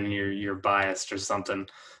Bears fan and you're biased or something,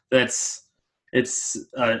 it's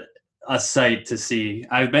a sight to see.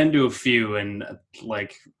 I've been to a few, and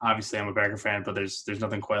like obviously I'm a Packer fan, but there's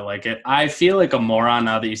nothing quite like it. I feel like a moron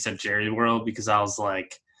now that you said Jerry World, because I was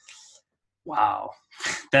like, wow,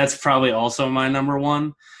 that's probably also my number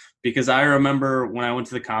one. Because I remember when I went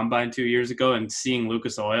to the Combine 2 years ago and seeing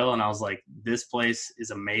Lucas Oil, and I was like, this place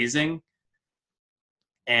is amazing.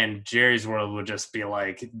 And Jerry's World would just be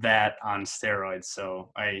like that on steroids.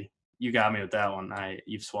 So you got me with that one.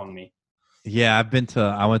 You've swung me. Yeah, I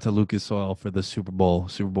went to Lucas Oil for the Super Bowl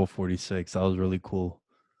 46. That was really cool.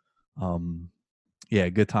 Yeah,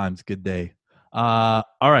 good times, good day. All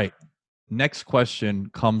right. Next question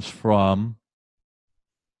comes from,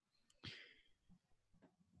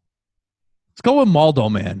 let's go with Maldo,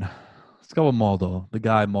 man. Let's go with Maldo, the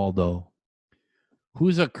guy Maldo.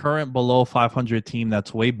 Who's a current below 500 team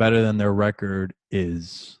that's way better than their record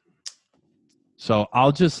is? So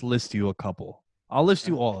I'll just list you a couple. I'll list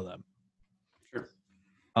you all of them. Sure.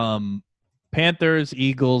 Panthers,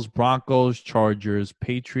 Eagles, Broncos, Chargers,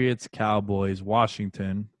 Patriots, Cowboys,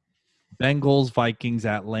 Washington, Bengals, Vikings,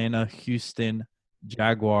 Atlanta, Houston,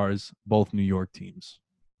 Jaguars, both New York teams.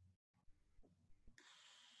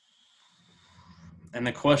 And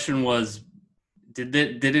the question was, did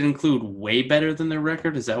it include way better than their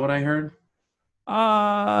record? Is that what I heard?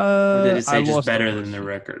 Or did it say just better than their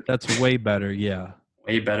record? That's way better, yeah.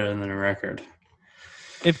 Way better than their record.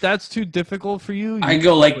 If that's too difficult for you, I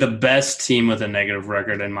go like the best team with a negative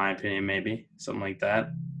record, in my opinion, maybe something like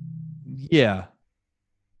that. Yeah.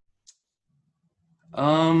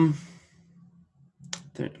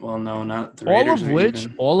 Well, no, not the Raiders.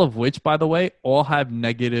 All of which, by the way, all have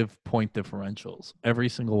negative point differentials. Every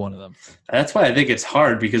single one of them. That's why I think it's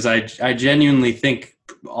hard, because I genuinely think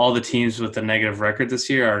all the teams with a negative record this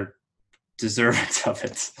year are deserving of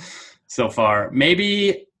it so far.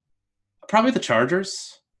 Probably the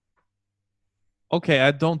Chargers. Okay,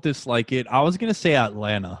 I don't dislike it. I was going to say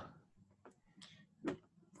Atlanta.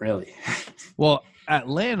 Really? Well,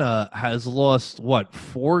 Atlanta has lost,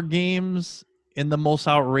 4 games in the most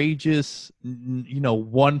outrageous,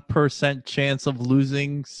 1% chance of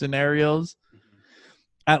losing scenarios.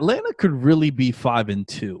 Atlanta could really be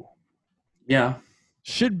 5-2. Yeah.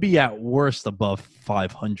 Should be at worst above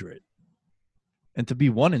 500. And to be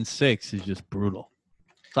 1-6 is just brutal.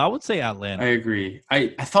 So I would say Atlanta. I agree. I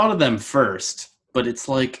thought of them first, but it's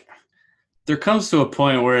like there comes to a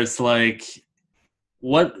point where it's like,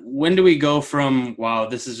 when do we go from, wow,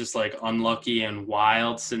 this is just like unlucky and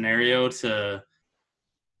wild scenario, to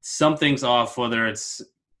something's off, whether it's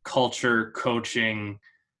culture, coaching,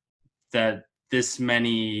 that this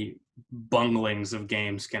many bunglings of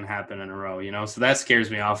games can happen in a row, So that scares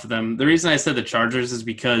me off of them. The reason I said the Chargers is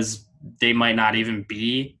because they might not even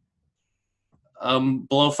be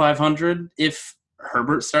below 500 if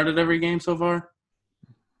Herbert started every game so far.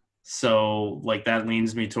 So, like, that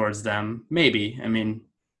leans me towards them. Maybe. I mean,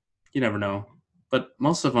 you never know. But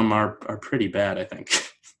most of them are pretty bad, I think.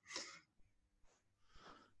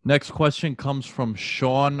 Next question comes from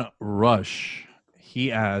Sean Rush.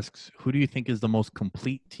 He asks, who do you think is the most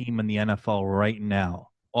complete team in the NFL right now?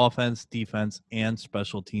 Offense, defense, and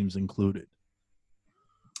special teams included.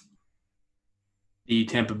 The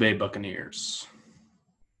Tampa Bay Buccaneers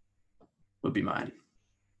would be mine.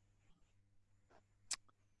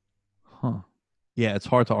 Huh. Yeah, it's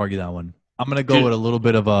hard to argue that one. I'm going to go with a little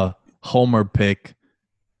bit of a homer pick.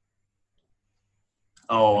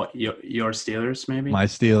 Oh, your Steelers, maybe? My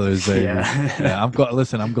Steelers, baby. Yeah. I'm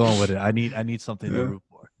going with it. I need something to root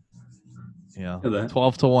for.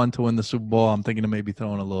 12-1 to win the Super Bowl. I'm thinking of maybe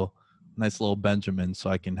throwing a nice little Benjamin so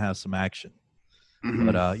I can have some action. Mm-hmm.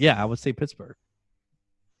 But I would say Pittsburgh.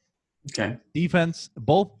 Okay. Defense,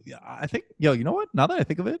 both. I think. You know what? Now that I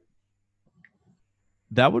think of it,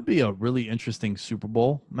 that would be a really interesting Super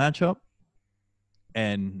Bowl matchup,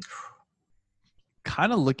 and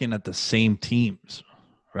kind of looking at the same teams,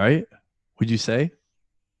 right? Would you say?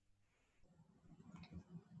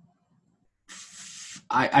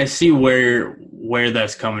 I see where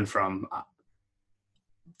that's coming from.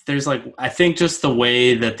 there's like, I think just the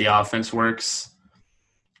way that the offense works.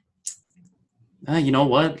 You know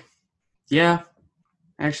what? Yeah,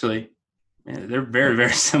 actually, they're very,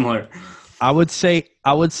 very similar. I would say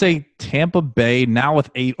Tampa Bay now with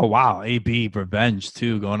AB revenge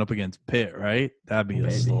too, going up against Pitt, right? That'd be a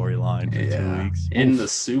storyline for 2 weeks. In the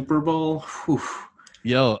Super Bowl. Whew.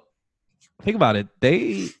 Yo, think about it.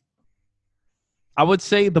 I would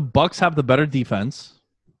say the Bucs have the better defense.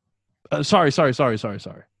 Sorry. I would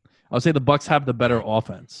say the Bucs have the better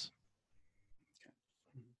offense.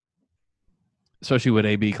 Especially with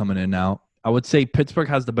AB coming in now. I would say Pittsburgh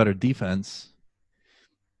has the better defense.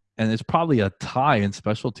 And it's probably a tie in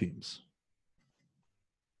special teams.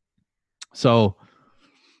 So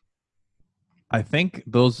I think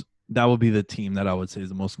that would be the team that I would say is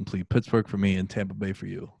the most complete. Pittsburgh for me and Tampa Bay for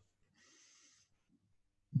you.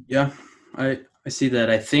 Yeah, I see that.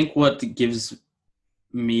 I think what gives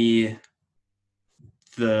me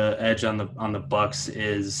the edge on the Bucs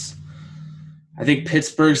is I think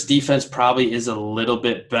Pittsburgh's defense probably is a little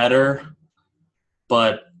bit better,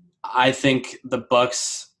 but I think the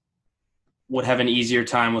Bucs would have an easier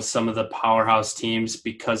time with some of the powerhouse teams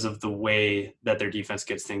because of the way that their defense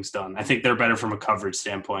gets things done. I think they're better from a coverage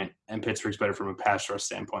standpoint, and Pittsburgh's better from a pass rush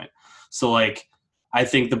standpoint. So, like, I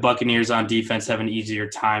think the Buccaneers on defense have an easier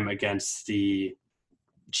time against the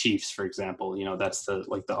Chiefs, for example. You know, that's the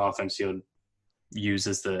offense you would use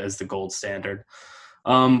as the gold standard.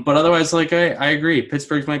 But otherwise, like, I agree.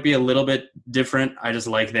 Pittsburgh might be a little bit different. I just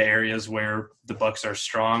like the areas where the Bucs are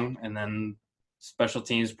strong, and then special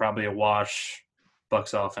teams probably a wash.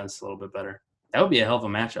 Bucs offense a little bit better. That would be a hell of a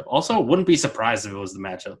matchup. Also, wouldn't be surprised if it was the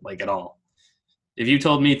matchup, like, at all. If you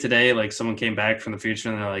told me today, like, someone came back from the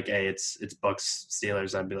future and they're like, "Hey, it's Bucs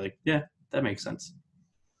Steelers," I'd be like, "Yeah, that makes sense."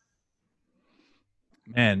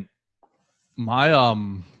 Man,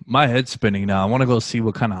 my head's spinning now. I want to go see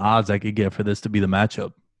what kind of odds I could get for this to be the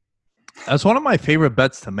matchup. That's one of my favorite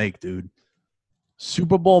bets to make, dude.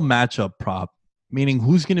 Super Bowl matchup prop. Meaning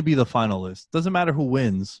who's going to be the finalist. Doesn't matter who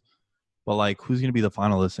wins, but like who's going to be the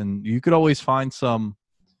finalist. And you could always find some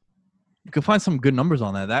good numbers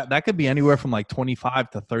on that. That could be anywhere from like 25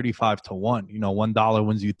 to 35 to 1. You know, $1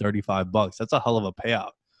 wins you $35. That's a hell of a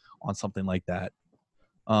payout on something like that.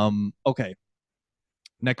 Okay.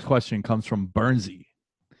 Next question comes from Bernsey.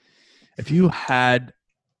 If you had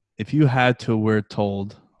to, we're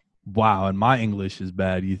told, wow, and my English is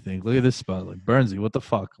bad, you think. Look at this spell. Like, Bernsey, what the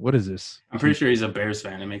fuck? What is this? I'm pretty sure he's a Bears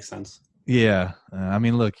fan. It makes sense. Yeah. I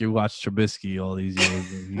mean, look, you watch Trubisky all these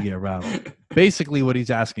years and you get rattled. Basically, what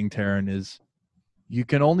he's asking, Taryn, is you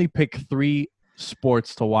can only pick 3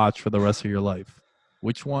 sports to watch for the rest of your life.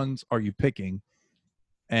 Which ones are you picking?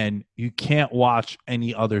 And you can't watch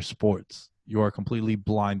any other sports. You are completely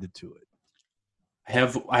blinded to it. I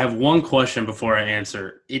have one question before I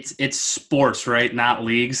answer. It's sports, right? Not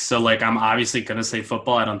leagues. So, like, I'm obviously going to say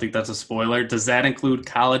football. I don't think that's a spoiler. Does that include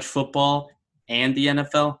college football and the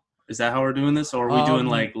NFL? Is that how we're doing this? Or are we doing,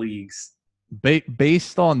 like, leagues?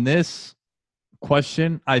 Based on this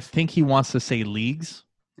question, I think he wants to say leagues.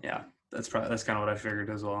 Yeah, that's kind of what I figured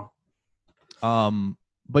as well.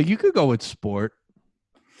 But you could go with sport.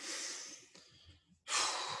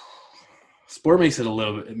 Sport makes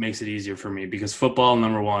it easier for me because football,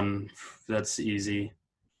 number one, that's easy.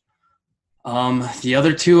 The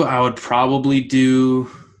other 2, I would probably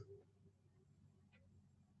do,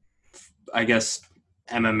 I guess,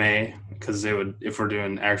 MMA because if we're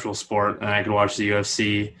doing actual sport, and I could watch the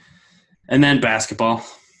UFC, and then basketball.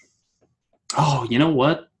 Oh, you know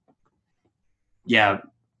what? Yeah,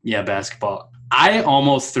 basketball. I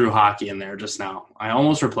almost threw hockey in there just now. I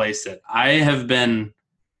almost replaced it. I have been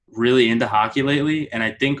really into hockey lately, and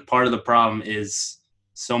I think part of the problem is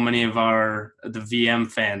so many of the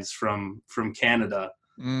VM fans from Canada.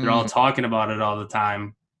 They're all talking about it all the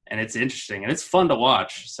time, and it's interesting and it's fun to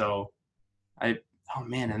watch. So and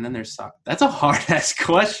then there's soccer. That's a hard ass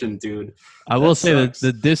question, dude. I will say that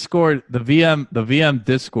the Discord, the VM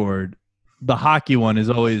Discord, the hockey one is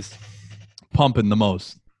always pumping the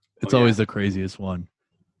most. It's always the craziest one.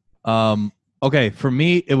 Okay, for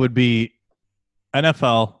me it would be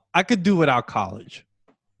NFL. I could do without college.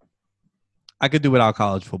 I could do without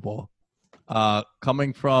college football.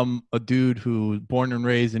 Coming from a dude who born and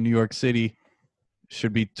raised in New York City,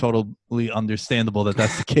 should be totally understandable that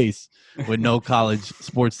that's the case with no college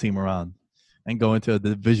sports team around and going to a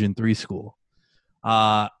Division III school.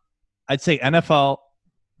 I'd say NFL,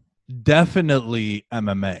 definitely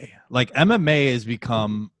MMA. Like, MMA has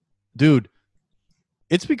become, dude,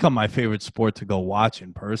 it's become my favorite sport to go watch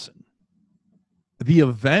in person. The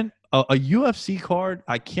event, a UFC card,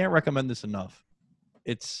 I can't recommend this enough.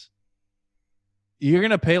 you're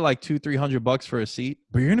gonna pay like $200-300 for a seat,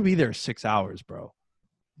 but you're gonna be there 6 hours, bro.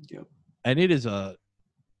 Yep. And it's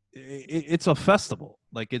a festival.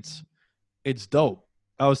 Like it's dope.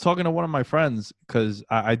 I was talking to one of my friends because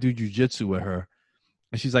I do jujitsu with her,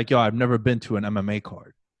 and she's like, "Yo, I've never been to an MMA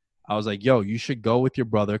card." I was like, "Yo, you should go with your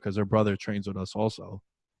brother because her brother trains with us also."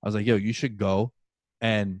 I was like, "Yo, you should go,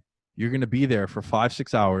 and you're gonna be there for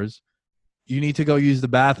 5-6 hours. You need to go use the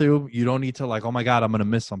bathroom. You don't need to like, oh my God, I'm going to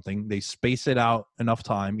miss something." They space it out enough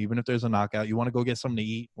time. Even if there's a knockout, you want to go get something to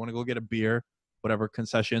eat, want to go get a beer, whatever,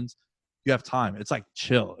 concessions, you have time. It's like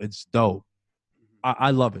chill. It's dope.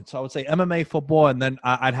 I love it. So I would say MMA, football, and then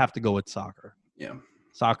I'd have to go with soccer. Yeah.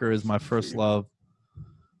 Soccer is my first love.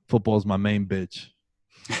 Football is my main bitch.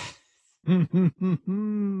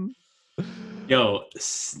 Yo,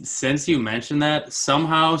 since you mentioned that,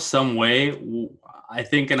 somehow, some way, I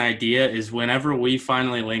think an idea is whenever we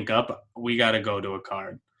finally link up, we got to go to a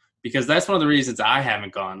card. Because that's one of the reasons I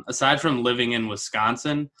haven't gone. Aside from living in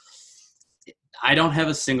Wisconsin, I don't have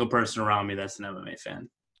a single person around me that's an MMA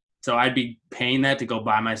fan. So I'd be paying that to go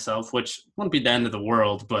by myself, which wouldn't be the end of the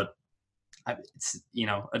world, but it's,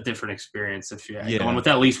 a different experience if you're going with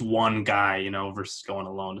at least one guy, versus going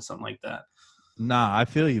alone to something like that. Nah, I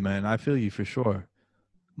feel you, man. I feel you for sure.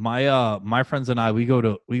 My friends and I, we go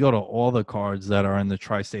to all the cards that are in the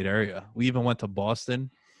tri-state area. We even went to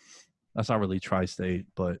Boston. That's not really tri-state,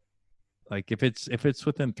 but like if it's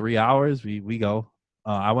within 3 hours, we go.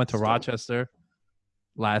 I went to Rochester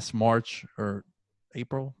last March or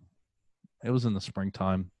April. It was in the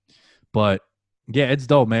springtime, but yeah, it's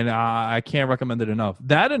dope, man. I can't recommend it enough.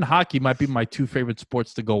 That and hockey might be my two favorite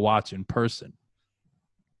sports to go watch in person.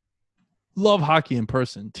 Love hockey in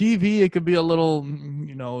person. TV, it could be a little,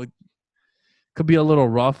 it could be a little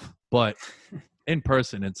rough, but in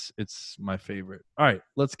person, it's my favorite. All right,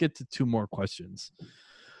 let's get to 2 more questions.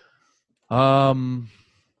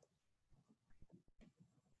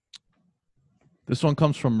 This one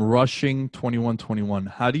comes from Rushing2121.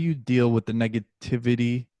 How do you deal with the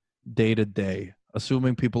negativity day to day,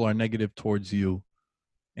 assuming people are negative towards you,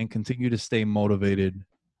 and continue to stay motivated?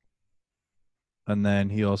 And then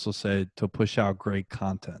he also said to push out great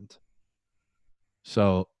content.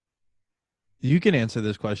 So you can answer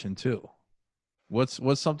this question too. What's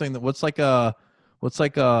like a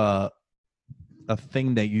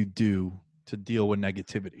thing that you do to deal with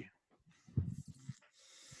negativity?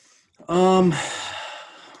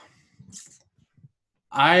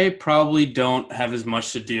 I probably don't have as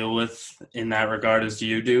much to deal with in that regard as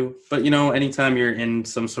you do. But, anytime you're in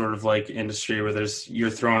some sort of like industry where you're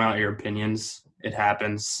throwing out your opinions, it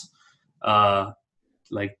happens.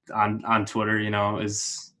 Like on Twitter,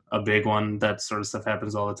 is a big one. That sort of stuff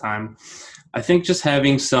happens all the time. I think just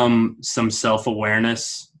having some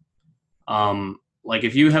self-awareness, like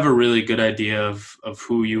if you have a really good idea of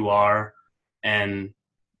who you are and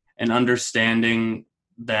understanding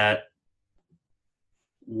that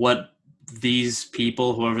what these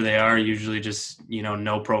people, whoever they are, usually just,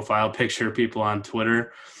 no profile picture people on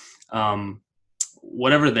Twitter,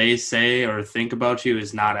 whatever they say or think about you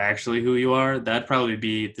is not actually who you are. That'd probably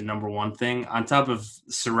be the number one thing, on top of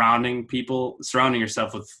surrounding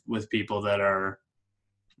yourself with people that are,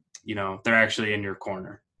 they're actually in your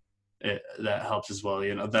corner. That helps as well.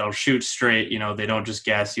 That'll shoot straight. They don't just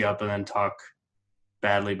gas you up and then talk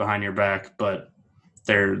badly behind your back, but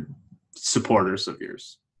they're supporters of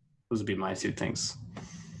yours. Those would be my 2 things.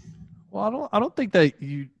 Well, I don't think that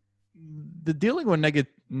the dealing with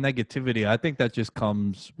negativity, I think that just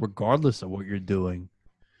comes regardless of what you're doing,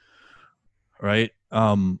 right?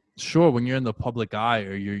 Sure, when you're in the public eye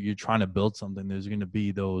or you're trying to build something, there's going to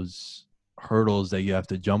be those hurdles that you have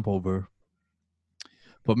to jump over.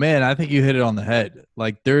 But man, I think you hit it on the head.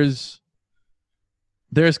 Like there's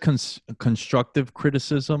constructive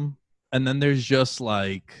criticism, and then there's just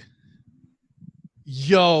like,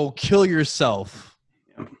 yo, kill yourself.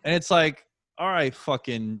 And it's like, all right,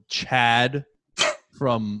 fucking Chad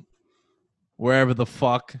from wherever the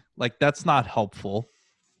fuck. Like, that's not helpful,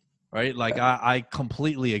 right? Like, I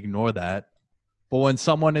completely ignore that. But when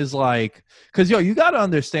someone is like, because, yo, you got to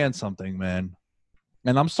understand something, man.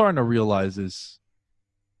 And I'm starting to realize this.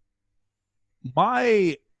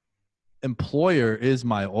 My employer is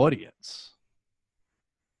my audience.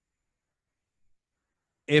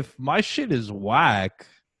 If my shit is whack,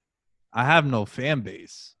 I have no fan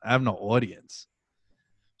base. I have no audience.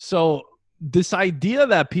 So this idea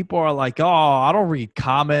that people are like, oh, I don't read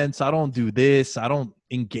comments. I don't do this. I don't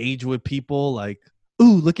engage with people. Like,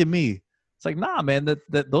 ooh, look at me. It's like, nah, man,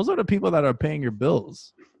 that those are the people that are paying your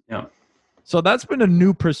bills. Yeah. So that's been a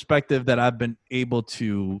new perspective that I've been able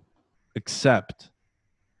to accept,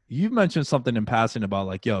 you mentioned something in passing about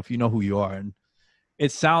like, yo, if you know who you are, and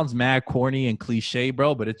it sounds mad corny and cliche,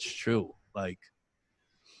 bro, but it's true. Like,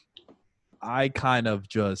 I kind of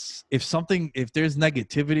just, if there's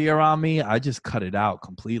negativity around me, I just cut it out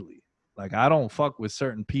completely. Like, I don't fuck with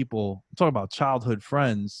certain people. I'm talking about childhood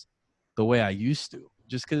friends the way I used to,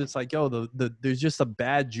 just because it's like, yo, there's just a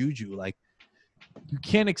bad juju. Like, you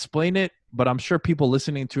can't explain it, but I'm sure people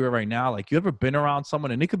listening to it right now, like, you ever been around someone,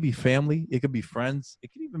 and it could be family, it could be friends,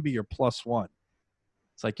 it could even be your plus one.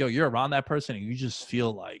 It's like, yo, you're around that person and you just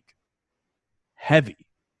feel like heavy.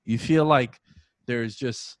 You feel like there's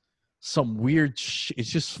just some weird it's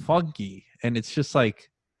just funky, and it's just like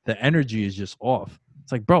the energy is just off.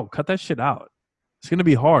 It's like, bro, cut that shit out. It's going to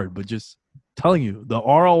be hard, but just telling you, the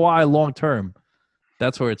ROI long term,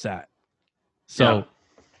 that's where it's at. So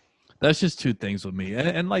that's just two things with me.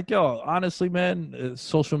 And like, yo, honestly, man,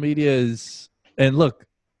 social media is, and look,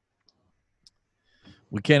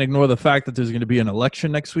 we can't ignore the fact that there's going to be an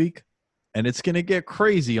election next week, and it's going to get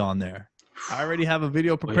crazy on there. I already have a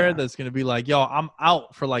video prepared that's going to be like, yo, I'm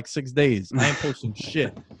out for like 6 days. I ain't posting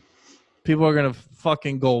shit. People are going to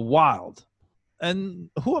fucking go wild. And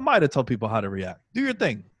who am I to tell people how to react? Do your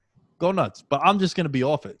thing. Go nuts. But I'm just going to be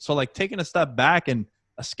off it. So, like, taking a step back and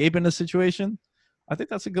escaping the situation, I think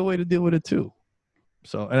that's a good way to deal with it too.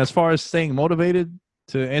 So, and as far as staying motivated,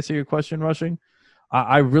 to answer your question, Rushing,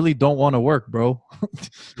 I really don't want to work, bro.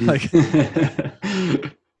 Like,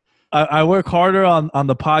 I work harder on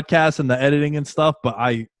the podcast and the editing and stuff, but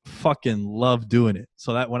I fucking love doing it.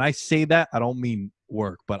 So that when I say that, I don't mean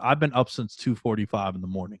work, but I've been up since 2:45 in the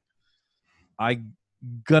morning. I'm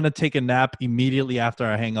going to take a nap immediately after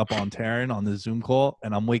I hang up on Taryn on the Zoom call,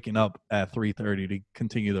 and I'm waking up at 3:30 to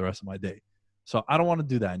continue the rest of my day. So I don't want to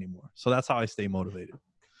do that anymore. So that's how I stay motivated.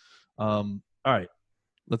 All right.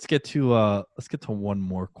 Let's get to one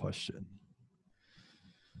more question.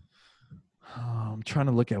 I'm trying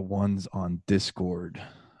to look at ones on Discord.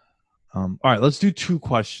 All right, let's do two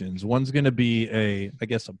questions. One's going to be I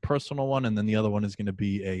guess a personal one, and then the other one is going to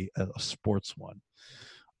be a sports one.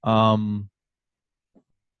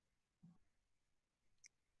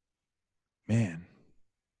 Man,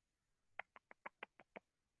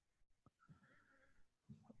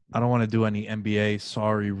 I don't want to do any NBA.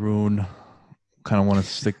 Sorry, Rune. Kind of want to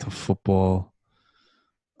stick to football.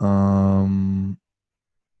 All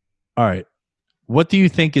right. What do you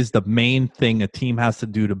think is the main thing a team has to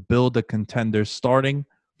do to build a contender starting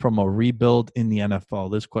from a rebuild in the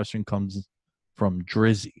NFL? This question comes from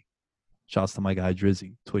Drizzy. Shouts to my guy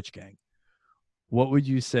Drizzy, Twitch gang. What would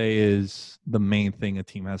you say is the main thing a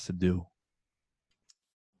team has to do?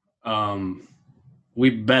 We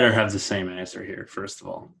better have the same answer here, first of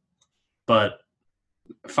all. But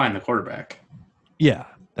find the quarterback. Yeah,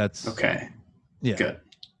 that's okay. Yeah, good.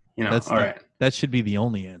 You know, that's all right. That should be the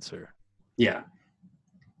only answer. Yeah.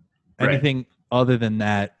 Anything other than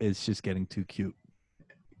that is just getting too cute.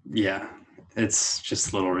 Yeah, it's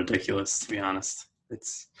just a little ridiculous, to be honest.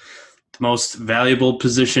 It's the most valuable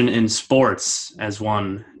position in sports, as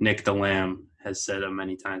one Nick the Lamb has said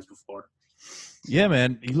many times before. Yeah,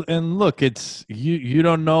 man. And look, it's you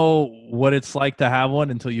don't know what it's like to have one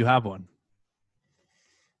until you have one.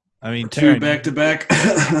 I mean, two back-to-back.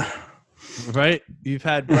 Right? You've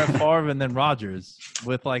had Brett Favre and then Rodgers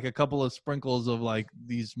with like a couple of sprinkles of like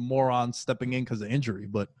these morons stepping in because of injury.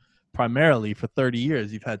 But primarily for 30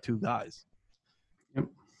 years, you've had two guys. Yep.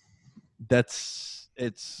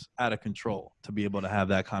 It's out of control to be able to have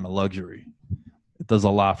that kind of luxury. It does a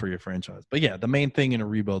lot for your franchise. But yeah, the main thing in a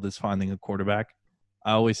rebuild is finding a quarterback.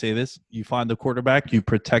 I always say this. You find the quarterback, you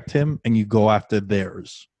protect him, and you go after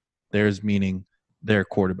theirs. Theirs meaning their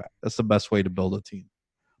quarterback. That's the best way to build a team.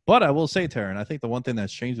 But I will say, Taryn, I think the one thing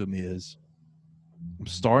that's changed with me is I'm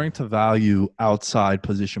starting to value outside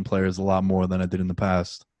position players a lot more than I did in the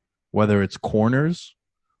past, whether it's corners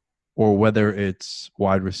or whether it's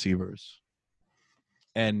wide receivers.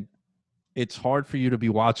 And it's hard for you to be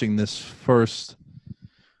watching this first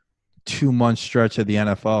 2-month stretch of the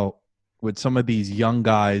NFL with some of these young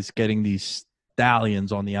guys getting these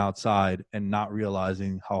stallions on the outside and not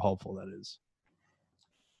realizing how helpful that is.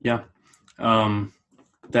 Yeah.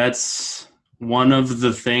 That's one of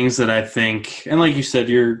the things that I think, and like you said,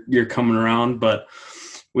 you're coming around, but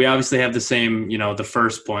we obviously have the same, the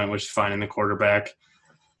first point, which is finding the quarterback.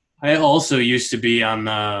 I also used to be on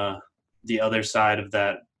the other side of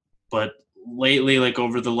that, but lately, like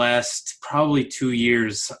over the last probably 2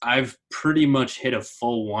 years, I've pretty much hit a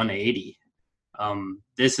full 180.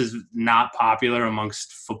 This is not popular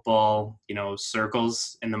amongst football,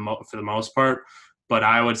 circles for the most part, but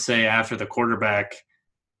I would say after the quarterback,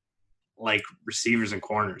 like receivers and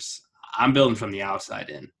corners, I'm building from the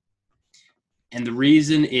outside in. And the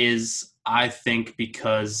reason is, I think,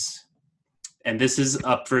 because, and this is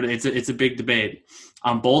up for, it's a big debate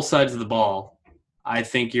on both sides of the ball. I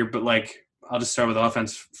think I'll just start with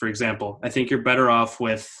offense, for example. I think you're better off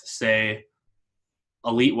with, say,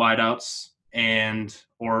 elite wideouts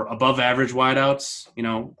or above average wideouts,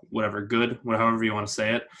 whatever, good, however you want to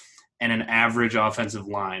say it, and an average offensive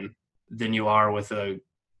line than you are with a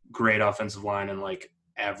great offensive line and like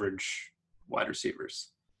average wide receivers.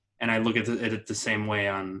 And I look at it the same way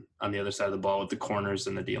on the other side of the ball with the corners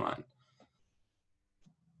and the D-line.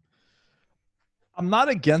 I'm not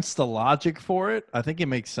against the logic for it. I think it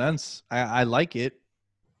makes sense. I like it.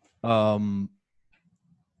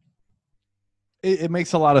 It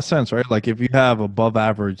makes a lot of sense, right? Like if you have above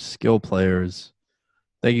average skill players,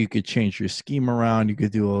 that you could change your scheme around. You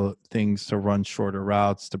could do things to run shorter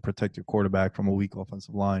routes to protect your quarterback from a weak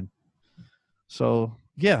offensive line. So,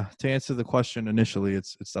 yeah, to answer the question initially,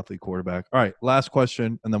 it's definitely quarterback. All right, last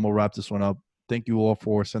question, and then we'll wrap this one up. Thank you all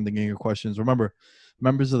for sending in your questions. Remember,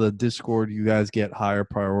 members of the Discord, you guys get higher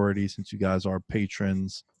priority since you guys are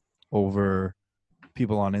patrons over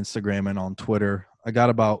people on Instagram and on Twitter. I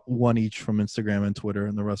got about one each from Instagram and Twitter,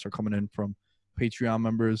 and the rest are coming in from Patreon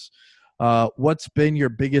members. What's been your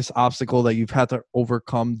biggest obstacle that you've had to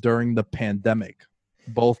overcome during the pandemic,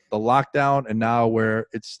 both the lockdown and now where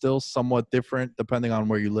it's still somewhat different depending on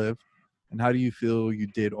where you live? And how do you feel you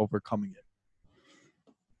did overcoming it?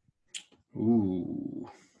 Ooh,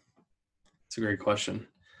 that's a great question.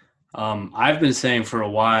 I've been saying for a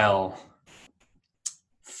while,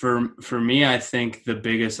 for me, I think the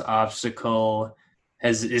biggest obstacle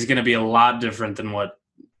is going to be a lot different than what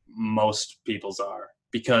most people's are,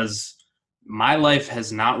 because my life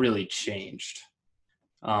has not really changed.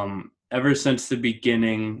 Ever since the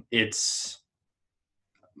beginning, it's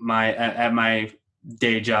at my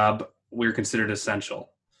day job, we're considered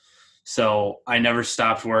essential. So I never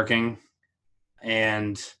stopped working,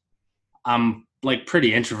 and I'm like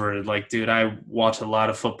pretty introverted. Like, dude, I watch a lot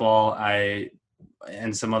of football.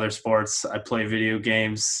 And some other sports. I play video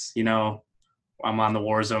games, I'm on the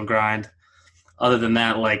Warzone grind. Other than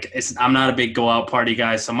that, I'm not a big go out party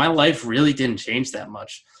guy. So my life really didn't change that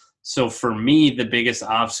much. So for me, the biggest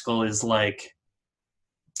obstacle is like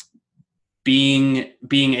being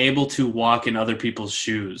able to walk in other people's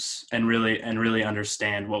shoes and really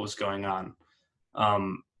understand what was going on.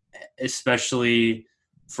 Especially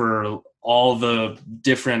for all the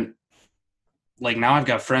different, like now I've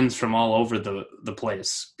got friends from all over the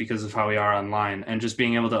place because of how we are online, and just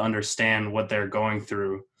being able to understand what they're going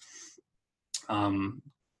through,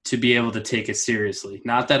 to be able to take it seriously.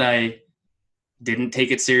 Not that I didn't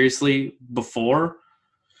take it seriously before,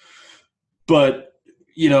 but,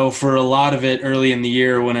 for a lot of it early in the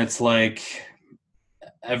year when it's like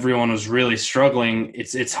everyone was really struggling,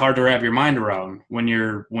 it's hard to wrap your mind around when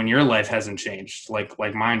your life hasn't changed. Like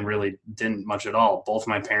mine really didn't much at all. Both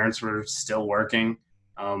my parents were still working.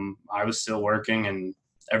 I was still working, and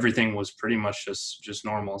everything was pretty much just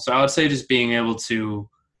normal. So I would say just being able to,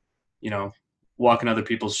 walk in other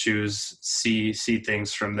people's shoes, see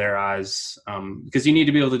things from their eyes, because you need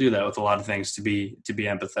to be able to do that with a lot of things to be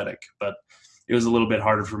empathetic. But it was a little bit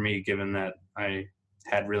harder for me given that I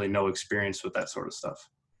had really no experience with that sort of stuff.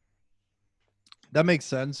 That makes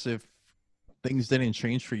sense. If things didn't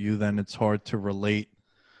change for you, then it's hard to relate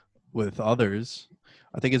with others.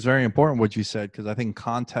 I think it's very important what you said, because I think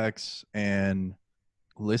context and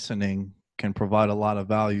listening can provide a lot of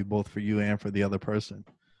value both for you and for the other person.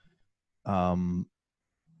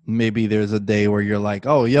 Maybe there's a day where you're like,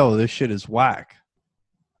 oh, yo, this shit is whack.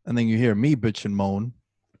 And then you hear me bitch and moan.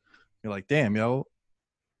 You're like, damn, yo,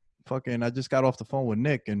 fucking, I just got off the phone with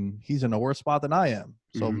Nick and he's in a worse spot than I am.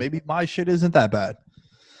 So maybe my shit isn't that bad.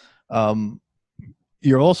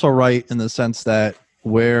 You're also right in the sense that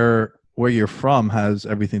where you're from has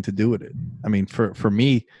everything to do with it. I mean, for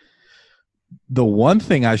me, the one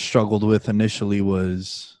thing I struggled with initially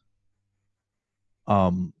was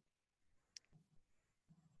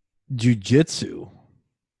jiu-jitsu.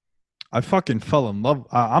 I fucking fell in love.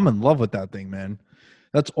 I'm in love with that thing, man.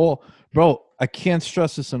 That's all. Bro, I can't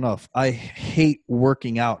stress this enough. I hate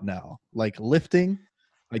working out now. Like lifting,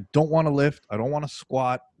 I don't want to lift. I don't want to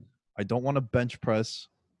squat. I don't want to bench press.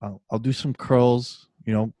 I'll do some curls.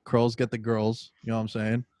 Curls get the girls. You know what I'm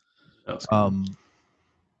saying?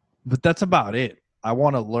 But that's about it. I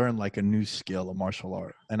want to learn like a new skill, a martial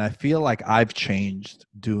art. And I feel like I've changed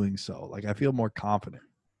doing so. Like I feel more confident.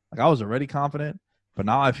 Like I was already confident, but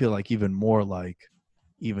now I feel like even more like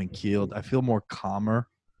even keeled. I feel more calmer.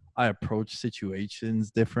 I approach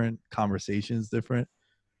situations different, conversations different.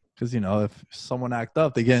 Because, if someone act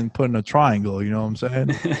up, they get put in a triangle, you know what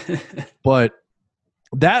I'm saying? But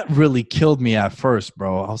that really killed me at first,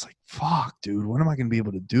 bro. I was like, fuck, dude, when am I going to be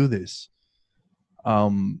able to do this?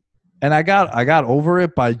 And I got over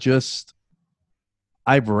it by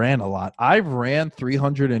I've ran a lot. I've ran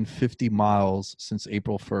 350 miles since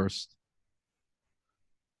April 1st.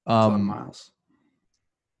 A lot of miles.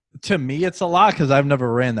 To me, it's a lot because I've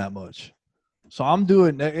never ran that much. So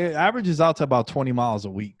it averages out to about 20 miles a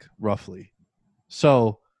week, roughly.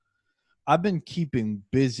 So I've been keeping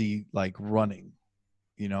busy, like running,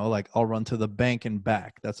 like I'll run to the bank and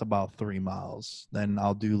back. That's about 3 miles. Then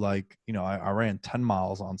I'll do I ran 10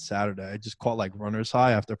 miles on Saturday. I just caught like runner's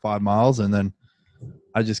high after 5 miles, and then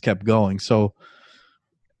I just kept going. So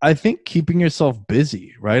I think keeping yourself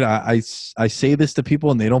busy, right? I say this to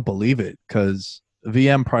people and they don't believe it because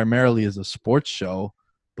VM primarily is a sports show.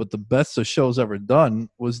 But the best the show's ever done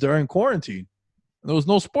was during quarantine. There was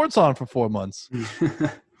no sports on for 4 months.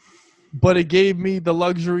 But it gave me the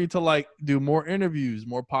luxury to do more interviews,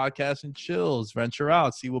 more podcasts and chills, venture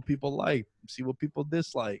out, see what people like, see what people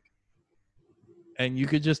dislike. And you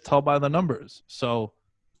could just tell by the numbers. So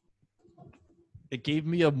it gave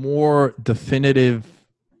me a more definitive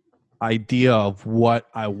idea of what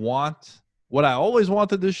I want, what I always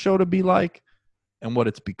wanted this show to be like, and what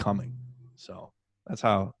it's becoming. So that's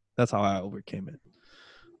how I overcame it.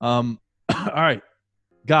 All right,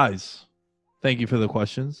 guys, thank you for the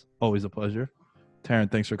questions. Always a pleasure. Taryn,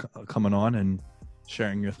 thanks for coming on and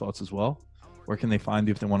sharing your thoughts as well. Where can they find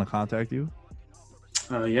you if they want to contact you?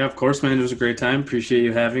 Yeah, of course, man. It was a great time. Appreciate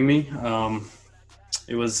you having me.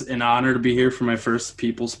 It was an honor to be here for my first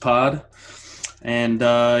People's Pod. And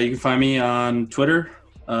you can find me on Twitter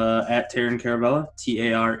at Taryn Caravella,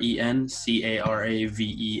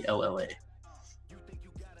 TarenCaravella.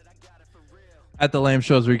 At The Lamb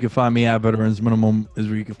Show is where you can find me. At Veterans Minimum is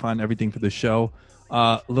where you can find everything for the show.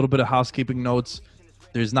 A little bit of housekeeping notes.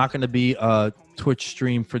 There's not going to be a Twitch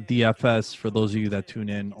stream for DFS for those of you that tune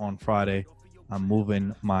in on Friday. I'm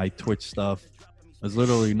moving my Twitch stuff. There's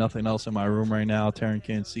literally nothing else in my room right now. Taryn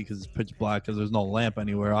can't see because it's pitch black because there's no lamp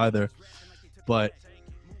anywhere either. But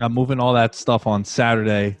I'm moving all that stuff on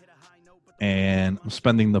Saturday, and I'm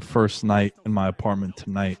spending the first night in my apartment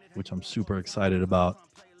tonight, which I'm super excited about.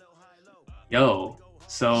 Yo,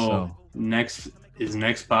 so next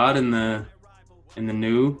pod in the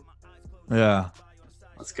new. Yeah,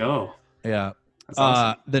 let's go. Yeah, that's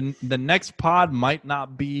awesome. The next pod might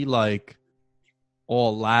not be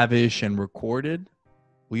all lavish and recorded.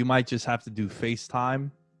 We might just have to do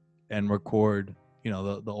FaceTime and record,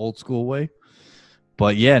 the old school way.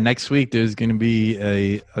 But yeah, next week there's going to be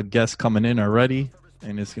a guest coming in already,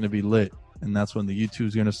 and it's going to be lit. And that's when the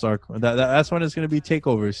YouTube's going to start. That's when it's going to be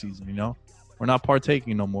takeover season. We're not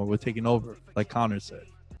partaking no more. We're taking over, like Connor said.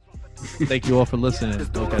 Thank you all for listening.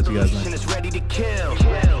 We'll catch you guys next time.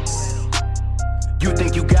 You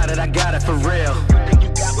think you got it, I got it for real. You think you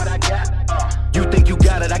got what I got? You think you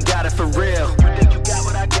got it, I got it for real. You think you got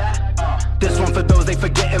what I got? This one for those they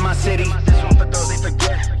forget in my city. This one for those they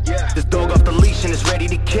forget. Yeah. This dog off the leash and it's ready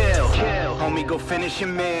to kill. Homie, go finish your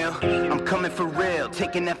meal. I'm coming for real.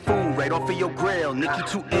 Taking that food right off of your grill. Nikki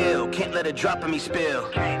too ill, can't let it drop on me spill.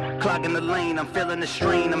 Clogging the lane, I'm feeling the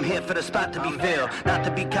strain. I'm here for the spot to be filled. Not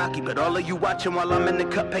to be cocky, but all of you watching while I'm in the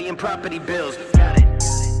cut paying property bills. Got it.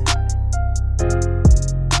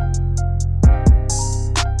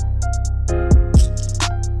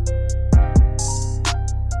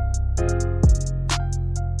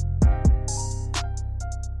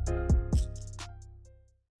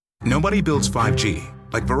 Nobody builds 5G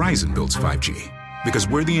like Verizon builds 5G, because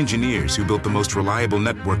we're the engineers who built the most reliable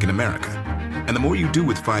network in America. And the more you do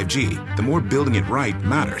with 5G, the more building it right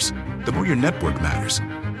matters. The more your network matters.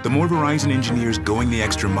 The more Verizon engineers going the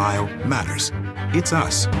extra mile matters. It's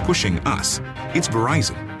us pushing us. It's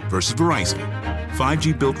Verizon versus Verizon.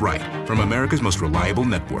 5G built right from America's most reliable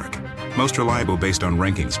network. Most reliable based on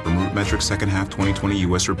rankings from RootMetrics second half 2020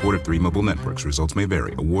 U.S. report of 3 mobile networks. Results may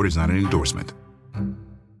vary. Award is not an endorsement.